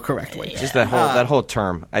Chicago correctly, just that whole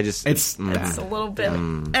term. It's a little bit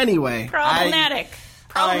anyway problematic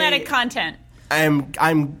content.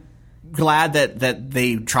 I'm glad that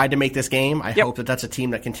they tried to make this game. I hope that that's a team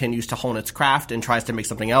that continues to hone its craft and tries to make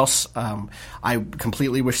something else. I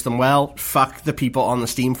completely wish them well. Fuck the people on the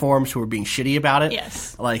Steam forums who are being shitty about it.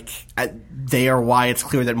 Yes. Like, they are why it's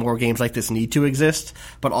clear that more games like this need to exist.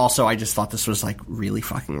 But also, I just thought this was, like, really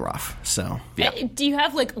fucking rough. So, yeah. Do you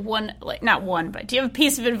have, like, not one, but do you have a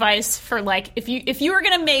piece of advice for, like, if you were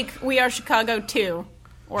going to make We Are Chicago 2...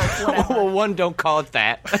 or whatever. Well, one, don't call it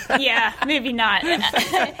that. Yeah, maybe not.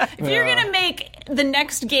 If you're going to make the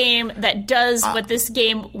next game that does what this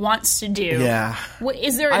game wants to do,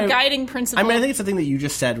 is there a guiding principle? I mean, I think it's the thing that you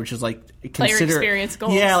just said, which is like, player experience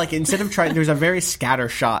goals. Yeah, like instead of trying, there's a very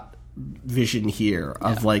scattershot vision here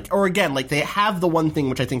of like, or again, like they have the one thing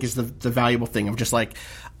which I think is the valuable thing of just like,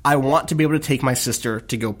 I want to be able to take my sister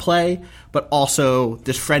to go play, but also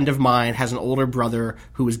this friend of mine has an older brother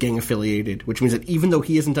who is gang affiliated, which means that even though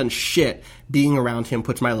he hasn't done shit, being around him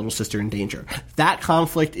puts my little sister in danger. That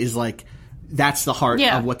conflict is like, that's the heart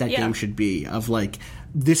of what that game should be, of like,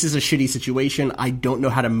 this is a shitty situation, I don't know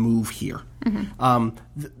how to move here. Mm-hmm.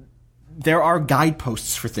 There are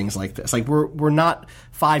guideposts for things like this. Like, we're not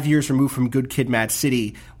 5 years removed from Good Kid, Mad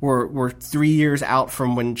City. We're 3 years out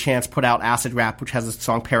from when Chance put out Acid Rap, which has a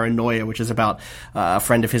song Paranoia, which is about a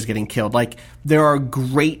friend of his getting killed. Like, there are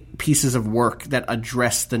great pieces of work that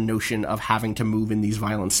address the notion of having to move in these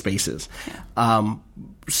violent spaces.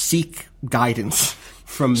 Seek guidance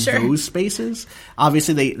from those spaces.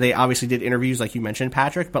 Obviously, they obviously did interviews, like you mentioned,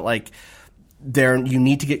 Patrick, but like, you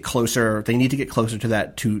need to get closer. They need to get closer to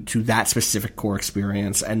that specific core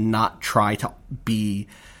experience, and not try to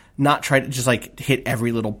just like hit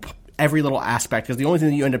every little aspect, because the only thing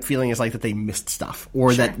that you end up feeling is like that they missed stuff,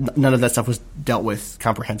 or that none of that stuff was dealt with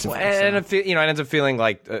comprehensively. And it ends up feeling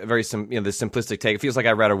like a very the simplistic take. It feels like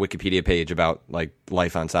I read a Wikipedia page about like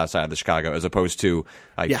life on South Side of the Chicago, as opposed to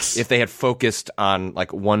like if they had focused on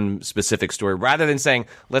like one specific story, rather than saying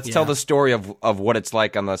let's tell the story of what it's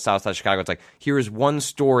like on the South Side of Chicago. It's like, here's one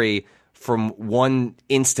story from one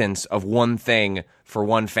instance of one thing for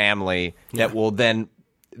one family that will then.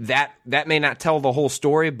 That may not tell the whole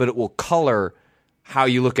story, but it will color how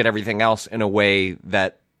you look at everything else in a way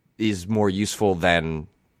that is more useful than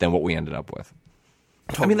what we ended up with.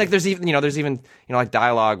 I mean, like there's even like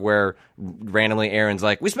dialogue where randomly Aaron's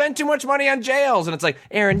like, "We spend too much money on jails," and it's like,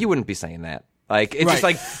 Aaron, you wouldn't be saying that. Like it's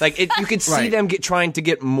just like you could see them trying to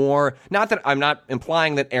get more. Not that I'm not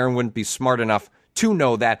implying that Aaron wouldn't be smart enough to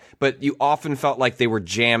know that, but you often felt like they were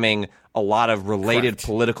jamming a lot of related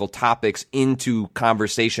political topics into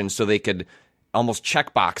conversation so they could almost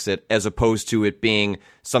checkbox it, as opposed to it being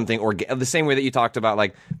something the same way that you talked about,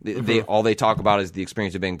 like all they talk about is the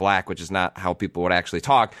experience of being black, which is not how people would actually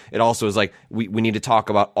talk. It also is like we need to talk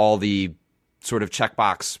about all the sort of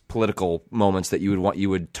checkbox political moments that you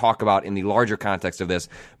would talk about in the larger context of this,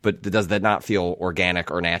 but does that not feel organic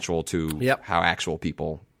or natural to how actual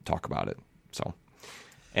people talk about it? So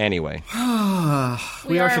anyway,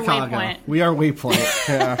 we are Chicago. Waypoint. We are Waypoint.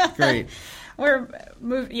 Yeah, great.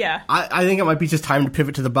 I think it might be just time to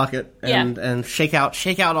pivot to the bucket and shake out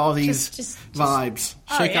all these vibes.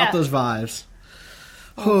 Shake out those vibes.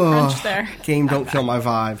 Crunch there. Game, don't kill my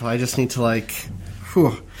vibe. I just need to All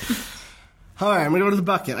right, I'm going to go to the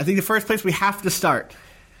bucket. I think the first place we have to start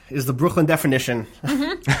is the Brooklyn definition.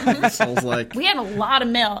 Souls-like. We had a lot of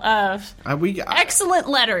mail of excellent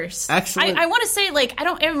letters. Excellent. I want to say, I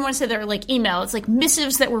don't ever want to say they're email. It's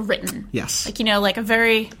missives that were written. Yes.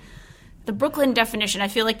 The Brooklyn definition, I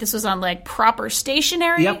feel like this was on proper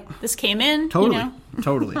stationery. Yep. This came in. Totally.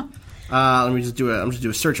 Totally. Let me just do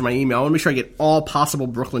a search of my email. I want to make sure I get all possible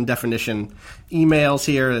Brooklyn definition emails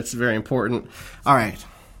here. That's very important. All right.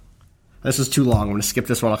 This is too long. I'm going to skip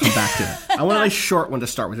this one. I'll come back to it. I want a nice short one to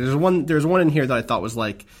start with. There's one in here that I thought was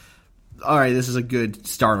all right, this is a good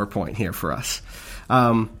starter point here for us.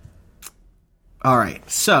 All right.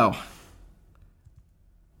 So,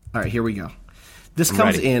 all right, here we go. This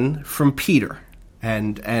comes in from Peter,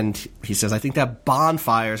 and he says, I think that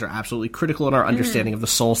bonfires are absolutely critical in our understanding of the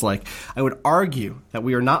Souls-like. I would argue that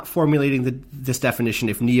we are not formulating this definition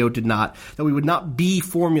if Neo did not, that we would not be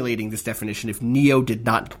formulating this definition if Neo did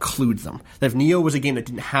not include them. That if Neo was a game that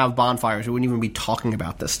didn't have bonfires, we wouldn't even be talking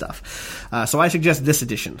about this stuff. So I suggest this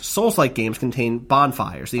edition. Souls-like games contain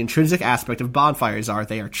bonfires. The intrinsic aspect of bonfires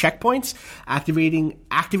they are checkpoints, activating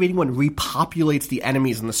one repopulates the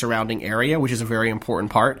enemies in the surrounding area, which is a very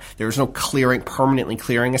important part. There is no permanently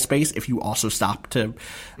clearing a space if you also stop to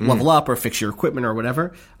level up or fix your equipment or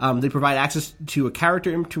whatever. They provide access to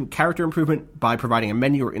character improvement by providing a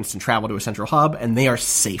menu or instant travel to a central hub, and they are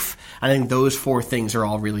safe. I think those four things are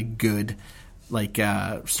all really good,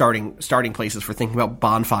 starting places for thinking about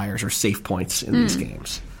bonfires or safe points in these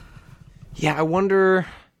games. Yeah, I wonder.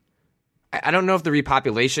 I don't know if the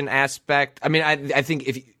repopulation aspect. I mean, I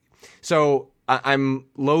think I'm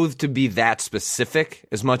loath to be that specific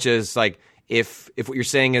as much as if what you're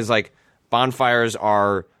saying is bonfires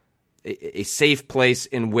are a safe place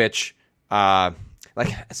in which I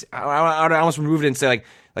almost remove it and say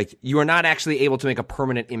you are not actually able to make a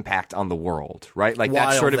permanent impact on the world, right?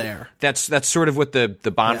 That's sort of there. That's sort of what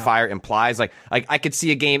the bonfire implies. I could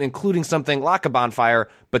see a game including something like a bonfire,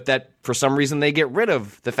 but that for some reason they get rid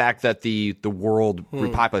of the fact that the world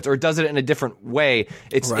repopulates, or does it in a different way.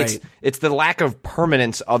 It's the lack of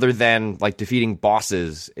permanence other than defeating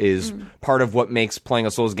bosses is part of what makes playing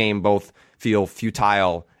a Souls game both feel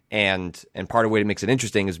futile and part of the way it makes it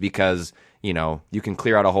interesting is because you can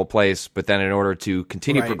clear out a whole place, but then in order to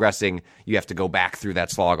continue progressing, you have to go back through that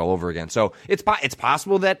slog all over again. So it's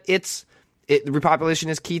possible that repopulation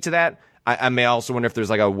is key to that. I may also wonder if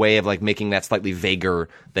there's a way of making that slightly vaguer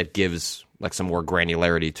that gives some more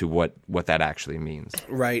granularity to what that actually means.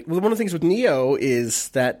 Right. Well, one of the things with Neo is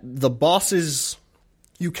that the bosses,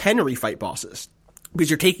 you can refight bosses because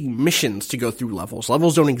you're taking missions to go through levels.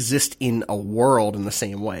 Levels don't exist in a world in the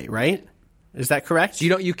same way, right? Is that correct? So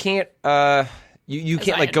you can't you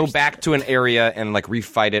can't go back to an area and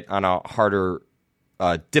refight it on a harder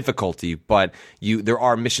difficulty, but there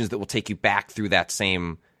are missions that will take you back through that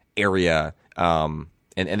same area, and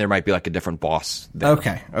there might be a different boss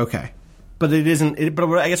there. Okay. But it isn't. But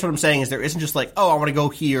I guess what I'm saying is there isn't just I want to go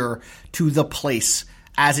here to the place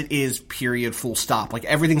as it is, period, full stop.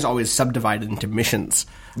 Everything's always subdivided into missions.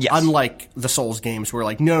 Yes. Unlike the Souls games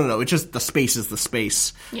where no, it's just the space is the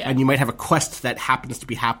space. Yeah. And you might have a quest that happens to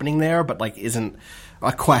be happening there, but isn't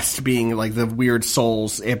a quest being the weird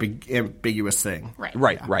Souls ambiguous thing.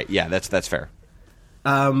 Right. Yeah, that's fair.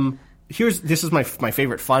 This is my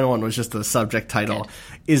favorite final one was just the subject title. Good.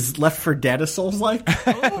 Is Left 4 Dead a Souls-like?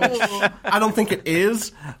 I don't think it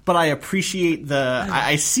is, but I appreciate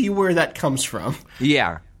I see where that comes from.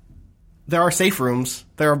 Yeah. There are safe rooms.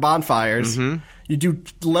 There are bonfires. Mm-hmm. You do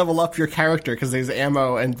level up your character because there's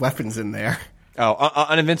ammo and weapons in there. Oh,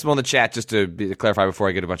 Uninvincible in the chat, just to clarify before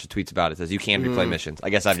I get a bunch of tweets about it, says you can replay missions. I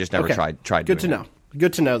guess I've just never tried Good to know.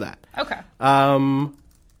 Good to know that. Okay.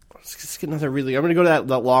 let's get another really. I'm going to go to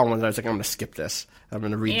that long one. That I was like, I'm going to skip this. I'm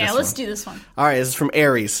going to read this one. Yeah, let's do this one. All right, this is from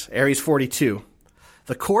Ares 42.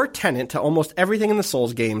 The core tenet to almost everything in the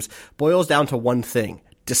Souls games boils down to one thing: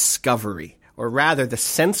 discovery. Or rather, the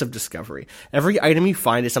sense of discovery. Every item you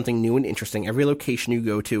find is something new and interesting. Every location you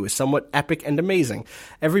go to is somewhat epic and amazing.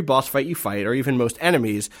 Every boss fight you fight, or even most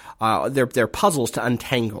enemies, they're puzzles to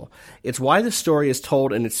untangle. It's why the story is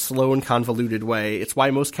told in its slow and convoluted way. It's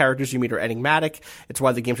why most characters you meet are enigmatic. It's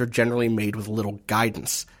why the games are generally made with little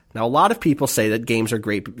guidance. Now, a lot of people say that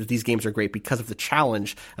these games are great because of the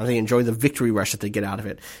challenge, and they enjoy the victory rush that they get out of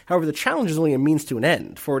it. However, the challenge is only a means to an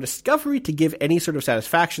end. For a discovery to give any sort of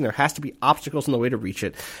satisfaction, there has to be obstacles in the way to reach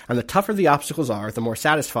it, and the tougher the obstacles are, the more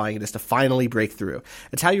satisfying it is to finally break through.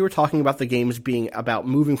 It's how you were talking about the games being about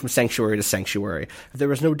moving from sanctuary to sanctuary. If there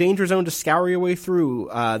was no danger zone to scour your way through,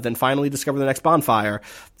 then finally discover the next bonfire,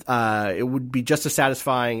 it would be just as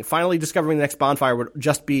satisfying. Finally discovering the next bonfire would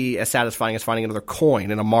just be as satisfying as finding another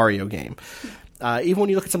coin in a Mario game. Even when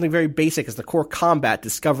you look at something very basic as the core combat,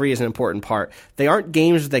 discovery is an important part. They aren't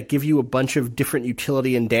games that give you a bunch of different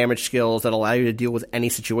utility and damage skills that allow you to deal with any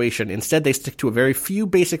situation. Instead, they stick to a very few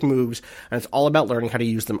basic moves, and it's all about learning how to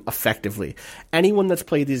use them effectively. Anyone that's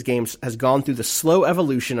played these games has gone through the slow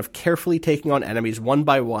evolution of carefully taking on enemies one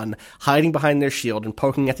by one, hiding behind their shield and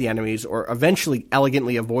poking at the enemies, or eventually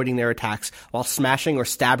elegantly avoiding their attacks while smashing or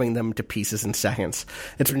stabbing them to pieces in seconds.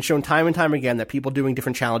 It's been shown time and time again that people doing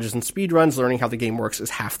different challenges and speedruns, learning how the game works is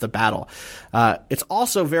half the battle. It's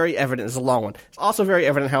also very evident, it's a long one, it's also very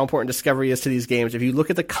evident how important discovery is to these games if you look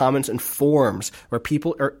at the comments and forums where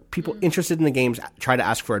people interested in the games try to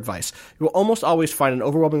ask for advice. You will almost always find an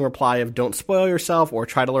overwhelming reply of don't spoil yourself or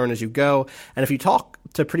try to learn as you go. And if you talk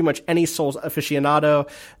to pretty much any Souls aficionado,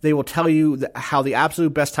 they will tell you how the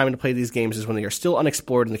absolute best time to play these games is when they are still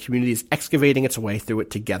unexplored and the community is excavating its way through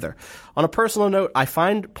it together. On a personal note, I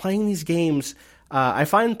find playing these games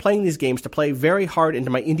to play very hard into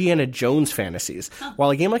my Indiana Jones fantasies. While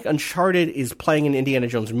a game like Uncharted is playing an Indiana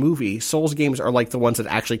Jones movie, Souls games are like the ones that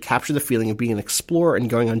actually capture the feeling of being an explorer and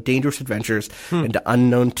going on dangerous adventures into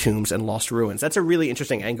unknown tombs and lost ruins. That's a really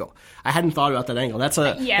interesting angle. I hadn't thought about that angle. That's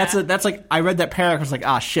like, I read that paragraph, I was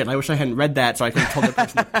like, shit, I wish I hadn't read that so I could have told that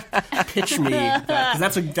person to pitch me that.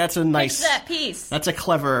 'Cause that's a nice, pitch that piece. That's a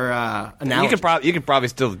clever, analogy. You could probably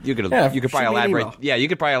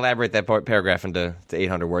elaborate that paragraph into to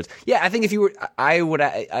 800 words. Yeah, I think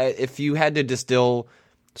if you had to distill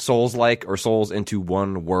Souls-like or Souls into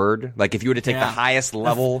one word, like if you were to take the highest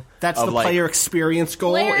level, that's of the player experience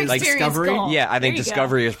goal is like discovery. Goal. Yeah, I think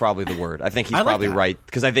discovery is probably the word. I think he's probably right,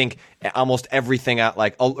 because I think almost everything out,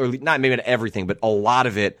 like, or not maybe not everything, but a lot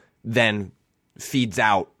of it then feeds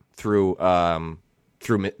out through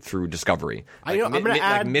discovery. I'm going to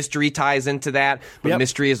add, like, mystery ties into that, but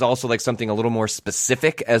mystery is also like something a little more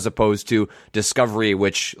specific as opposed to discovery,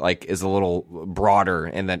 which like is a little broader,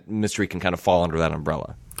 and that mystery can kind of fall under that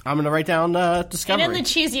umbrella. I'm going to write down discovery. And in the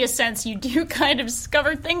cheesiest sense, you do kind of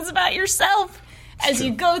discover things about yourself as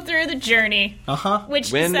you go through the journey.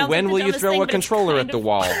 Which when will you throw a controller at the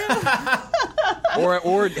wall?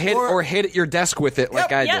 or hit your desk with it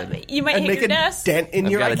like I did. You might hit your desk. Dent in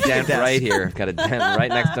I've your got a dent desk. right here. Got a dent right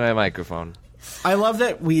next to my microphone. I love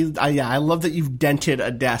that I love that you've dented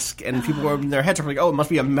a desk, and people are in their heads are like, "Oh, it must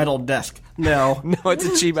be a metal desk." No, it's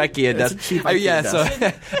a cheap IKEA desk. It's a cheap IKEA desk. So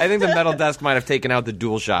I think the metal desk might have taken out the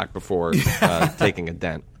DualShock before taking a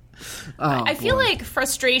dent. I feel like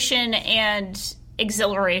frustration and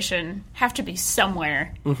exhilaration have to be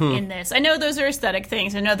somewhere in this. I know those are aesthetic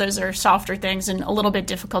things. I know those are softer things and a little bit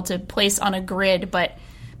difficult to place on a grid, but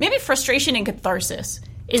maybe frustration and catharsis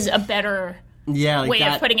is a better way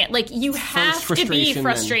of putting it. Like, you have to be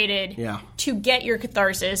frustrated to get your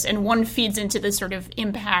catharsis, and one feeds into the sort of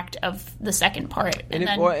impact of the second part.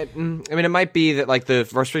 It might be that, like, the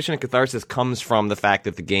frustration and catharsis comes from the fact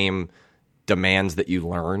that the game demands that you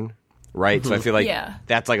learn. Right, so I feel like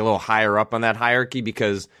that's like a little higher up on that hierarchy,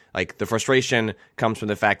 because like the frustration comes from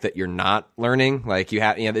the fact that you're not learning. Like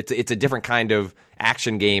it's a different kind of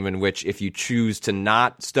action game in which if you choose to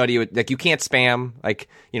not study, like you can't spam, like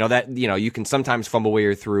you can sometimes fumble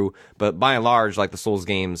way through, but by and large, like the Souls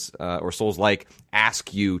games or Souls-like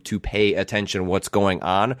ask you to pay attention to what's going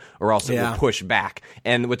on, or else it will push back.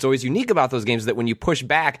 And what's always unique about those games is that when you push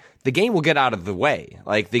back, the game will get out of the way.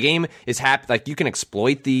 Like the game is happy, like you can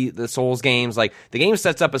exploit the Souls games. Like the game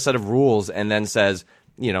sets up a set of rules and then says,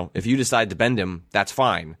 if you decide to bend him, that's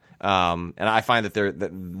fine. And I find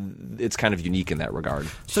that it's kind of unique in that regard.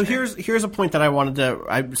 So here's a point that I wanted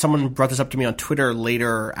to. Someone brought this up to me on Twitter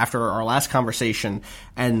later after our last conversation,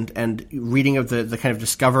 and reading of the kind of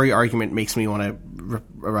discovery argument makes me want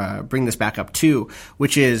to bring this back up too,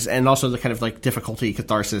 which is, and also the kind of like difficulty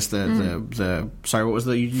catharsis, the sorry, what was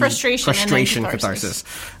the frustration catharsis.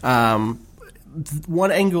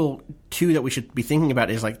 One angle too that we should be thinking about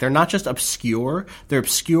is like they're not just obscure; they're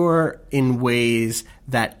obscure in ways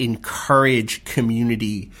that encourage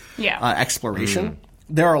community exploration.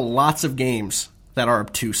 There are lots of games that are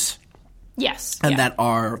obtuse. Yes, and that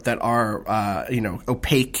are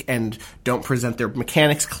opaque and don't present their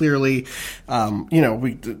mechanics clearly.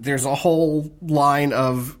 There's a whole line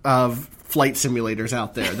of flight simulators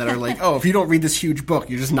out there that are like, oh, if you don't read this huge book,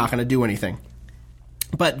 you're just not going to do anything.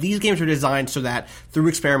 But these games are designed so that through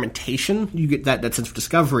experimentation, you get that sense of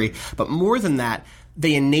discovery. But more than that,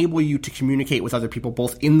 they enable you to communicate with other people,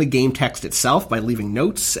 both in the game text itself by leaving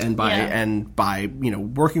notes and by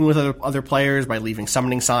working with other players, by leaving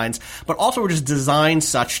summoning signs, but also are just designed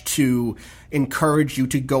such to encourage you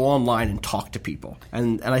to go online and talk to people.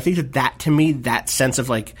 And I think that to me, that sense of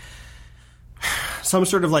like some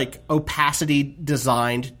sort of like opacity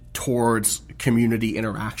designed towards community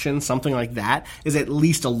interaction, something like that, is at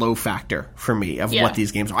least a low factor for me of what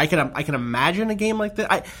these games are. I can imagine a game like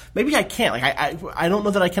that. Maybe I can't. Like I don't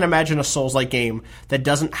know that I can imagine a Souls-like game that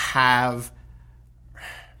doesn't have.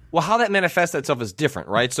 Well, how that manifests itself is different,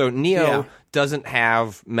 right? So Neo doesn't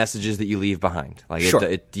have messages that you leave behind. Like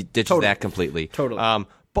it ditches that completely. Totally.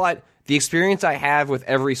 But the experience I have with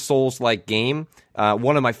every Souls-like game,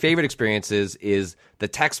 one of my favorite experiences is the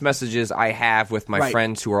text messages I have with my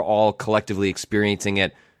friends who are all collectively experiencing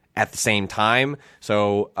it at the same time.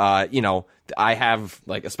 So, I have,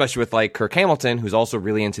 like, especially with, like, Kirk Hamilton, who's also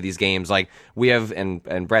really into these games, like, we have,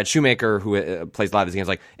 and Brad Shoemaker, who plays a lot of these games,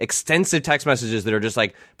 like, extensive text messages that are just,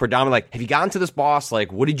 like, predominantly, like, have you gotten to this boss?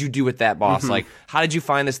 Like, what did you do with that boss? Like, how did you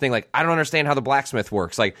find this thing? Like, I don't understand how the blacksmith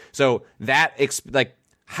works. Like, so that,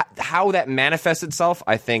 how that manifests itself,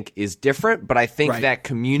 I think, is different, but I think that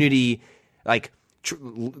community, like,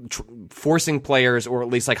 forcing players, or at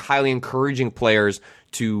least like highly encouraging players,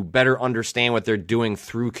 to better understand what they're doing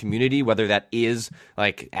through community, whether that is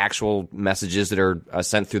like actual messages that are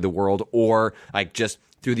sent through the world, or like just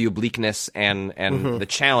through the obliqueness and the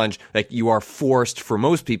challenge. Like, you are forced, for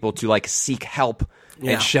most people, to like seek help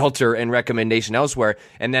and shelter and recommendation elsewhere,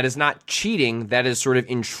 and that is not cheating. That is sort of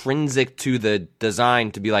intrinsic to the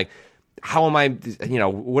design, to be like, how am I,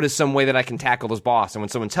 what is some way that I can tackle this boss? And when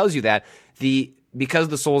someone tells you that, because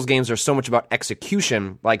the Souls games are so much about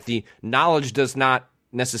execution, like, the knowledge does not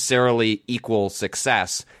necessarily equal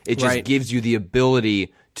success. It just gives you the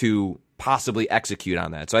ability to possibly execute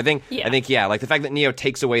on that. So I think like the fact that Neo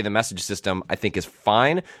takes away the message system, I think is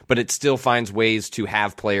fine, but it still finds ways to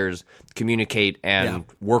have players communicate and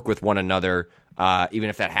work with one another, even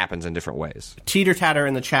if that happens in different ways. Teeter Tatter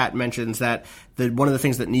in the chat mentions that one of the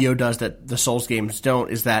things that Neo does that the Souls games don't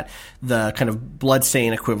is that the kind of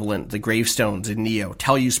Bloodstain equivalent, the gravestones in Neo,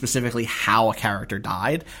 tell you specifically how a character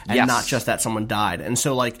died, and not just that someone died. And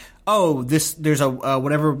so, like, oh, there's a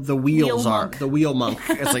whatever the wheels are, the wheel monk,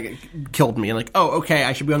 it's like, it killed me. And like, oh, okay,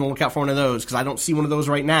 I should be on the lookout for one of those because I don't see one of those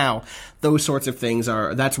right now. Those sorts of things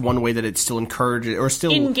that's one way that it still encourages, or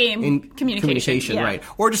still in-game communication, right?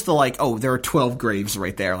 Or just the like, oh, there are 12 graves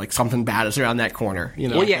right there, like something bad is around that corner,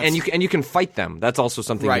 Well, yeah, and you can fight them. That's also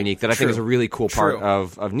something unique that I think is a really cool part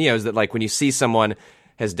of Neo, is that, like, when you see someone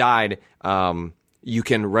has died, you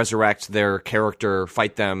can resurrect their character,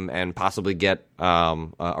 fight them, and possibly get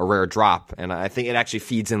a rare drop. And I think it actually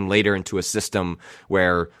feeds in later into a system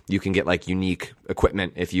where you can get, like, unique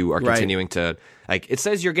equipment if you are continuing to, like, it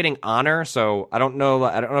says you're getting honor. So I don't know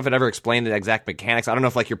if it ever explained the exact mechanics. I don't know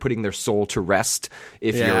if, like, you're putting their soul to rest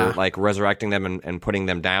if you're, like, resurrecting them and putting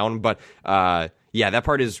them down. But that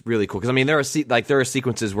part is really cool, because I mean, there are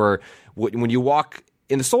sequences where when you walk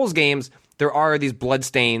in the Souls games, there are these blood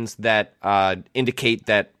stains that indicate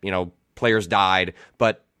that, players died,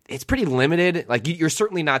 but it's pretty limited. Like, you're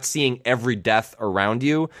certainly not seeing every death around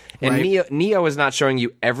you. And Neo is not showing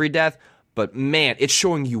you every death, but man, it's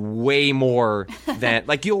showing you way more than,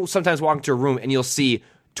 like, you'll sometimes walk into a room and you'll see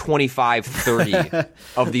 25, 30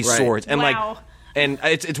 of these swords. And and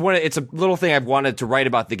it's a little thing I've wanted to write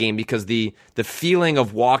about the game, because the feeling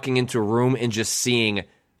of walking into a room and just seeing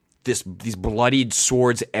these bloodied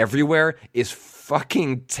swords everywhere is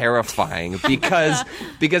fucking terrifying, because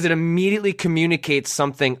it immediately communicates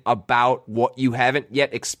something about what you haven't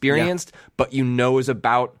yet experienced, but is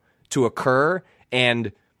about to occur.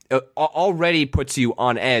 And already puts you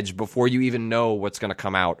on edge before you even know what's going to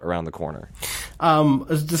come out around the corner.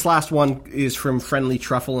 This last one is from Friendly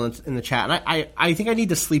Truffle in the chat, and I think I need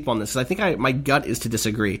to sleep on this. I think my gut is to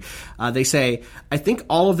disagree. They say, I think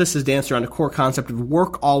all of this is danced around a core concept of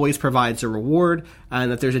work always provides a reward,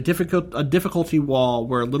 and that there's a difficulty wall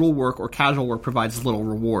where little work or casual work provides little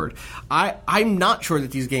reward. I'm not sure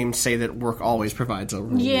that these games say that work always provides a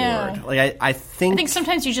reward. Yeah. Like I think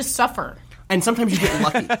sometimes you just suffer. And sometimes you get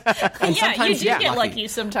lucky. And sometimes you do get lucky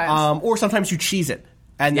sometimes. Or sometimes you cheese it.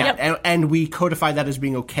 And we codify that as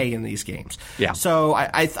being okay in these games. Yeah. So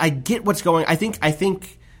I get what's going. I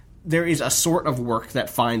think there is a sort of work that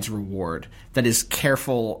finds reward that is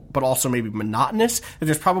careful, but also maybe monotonous.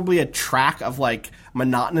 There's probably a track of like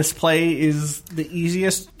monotonous play is the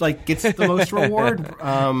easiest, like gets the most reward.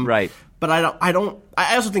 Right. But I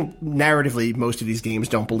also think narratively most of these games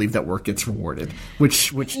don't believe that work gets rewarded,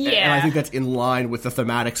 which and I think that's in line with the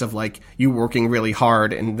thematics of like you working really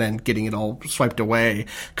hard and then getting it all swiped away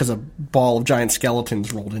because a ball of giant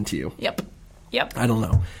skeletons rolled into you. Yep. I don't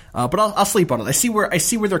know, but I'll sleep on it. I see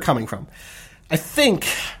where they're coming from. I think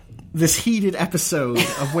this heated episode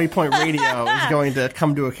of Waypoint Radio is going to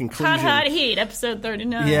come to a conclusion. Hot heat, episode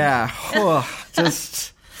 39. Yeah,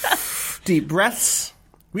 just deep breaths.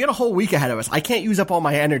 We had a whole week ahead of us. I can't use up all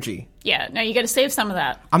my energy. Yeah, no, you got to save some of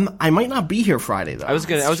that. I might not be here Friday though. I was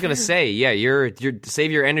gonna say, yeah, you're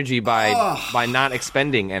save your energy by not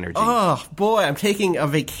expending energy. Oh boy, I'm taking a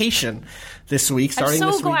vacation this week, starting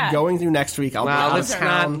this week, going through next week. I'll be out of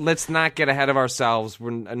town. Let's not get ahead of ourselves.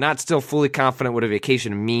 We're not still fully confident what a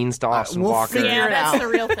vacation means to Austin Walker. Yeah, that's the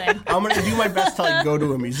real thing. I'm going to do my best to like go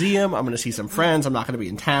to a museum. I'm going to see some friends. I'm not going to be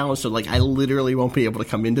in town, so like I literally won't be able to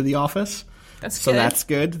come into the office. So that's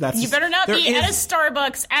good. You better not be at a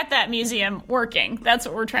Starbucks at that museum working. That's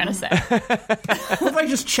what we're trying to say. What if I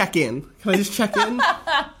just check in? Can I just check in?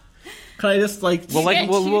 Can I just like? We'll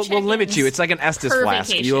limit you. It's like an Estes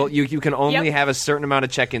flask. You can only have a certain amount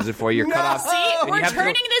of check-ins before you're cut off. See, we're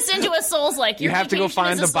turning this into a Souls-like. You have to go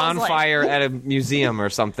find the bonfire at a museum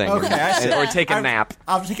or something, or take a nap.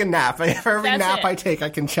 I'll take a nap. For every nap I take, I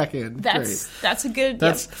can check in. That's a good.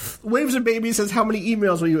 Waves and Baby says, "How many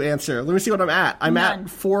emails will you answer?" Let me see what I'm at. I'm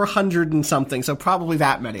at 400 and something, so probably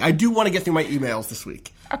that many. I do want to get through my emails this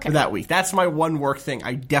week. Okay. For that week, that's my one work thing.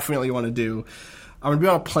 I definitely want to do. I'm going to be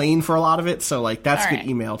on a plane for a lot of it, so like that's good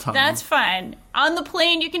email time. That's fine. On the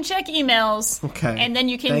plane, you can check emails. Okay. And then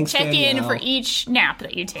you can check Danielle. in for each nap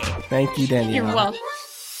that you take. Thank you, Danielle. You're welcome.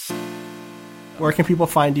 Where can people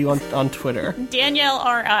find you on Twitter? Danielle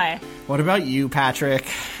R.I. What about you, Patrick?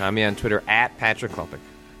 Find me on Twitter at Patrick Klumpick.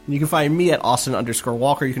 You can find me at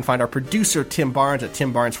Austin_Walker. You can find our producer, Tim Barnes, at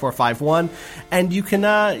TimBarnes451. And you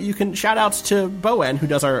can shout outs to Bowen, who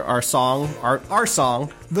does our song,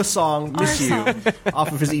 the song, Miss You,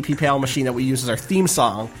 off of his EP Pale Machine that we use as our theme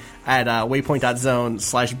song at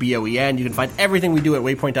waypoint.zone/BOEN. You can find everything we do at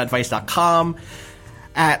waypoint.vice.com,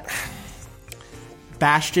 at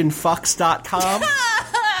bastionfucks.com.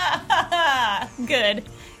 Good.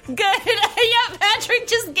 Yeah, Patrick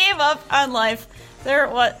just gave up on life.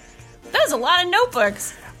 That was a lot of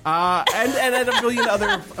notebooks. And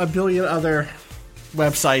a billion other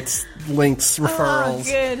websites, links, referrals. Oh,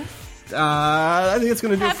 good. I think it's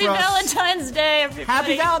going to do it for us. Happy Valentine's Day, everybody.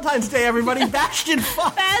 Happy Valentine's Day, everybody. Bastion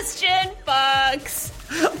Fucks. Bastion Fucks.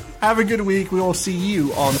 Have a good week. We will see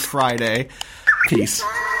you on Friday. Peace.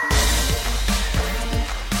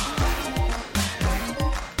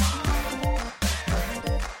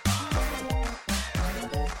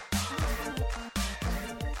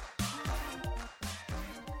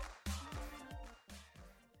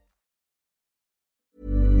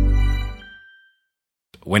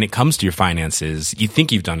 When it comes to your finances, you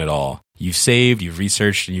think you've done it all. You've saved, you've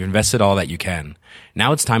researched, and you've invested all that you can.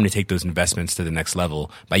 Now it's time to take those investments to the next level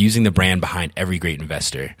by using the brand behind every great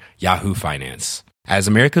investor, Yahoo Finance. As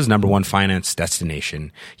America's #1 finance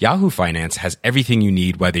destination, Yahoo Finance has everything you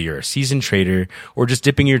need, whether you're a seasoned trader or just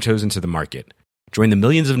dipping your toes into the market. Join the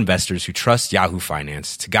millions of investors who trust Yahoo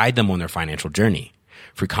Finance to guide them on their financial journey.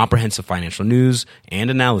 For comprehensive financial news and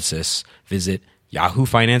analysis, visit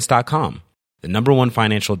yahoofinance.com. The #1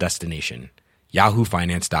 financial destination,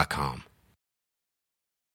 yahoofinance.com.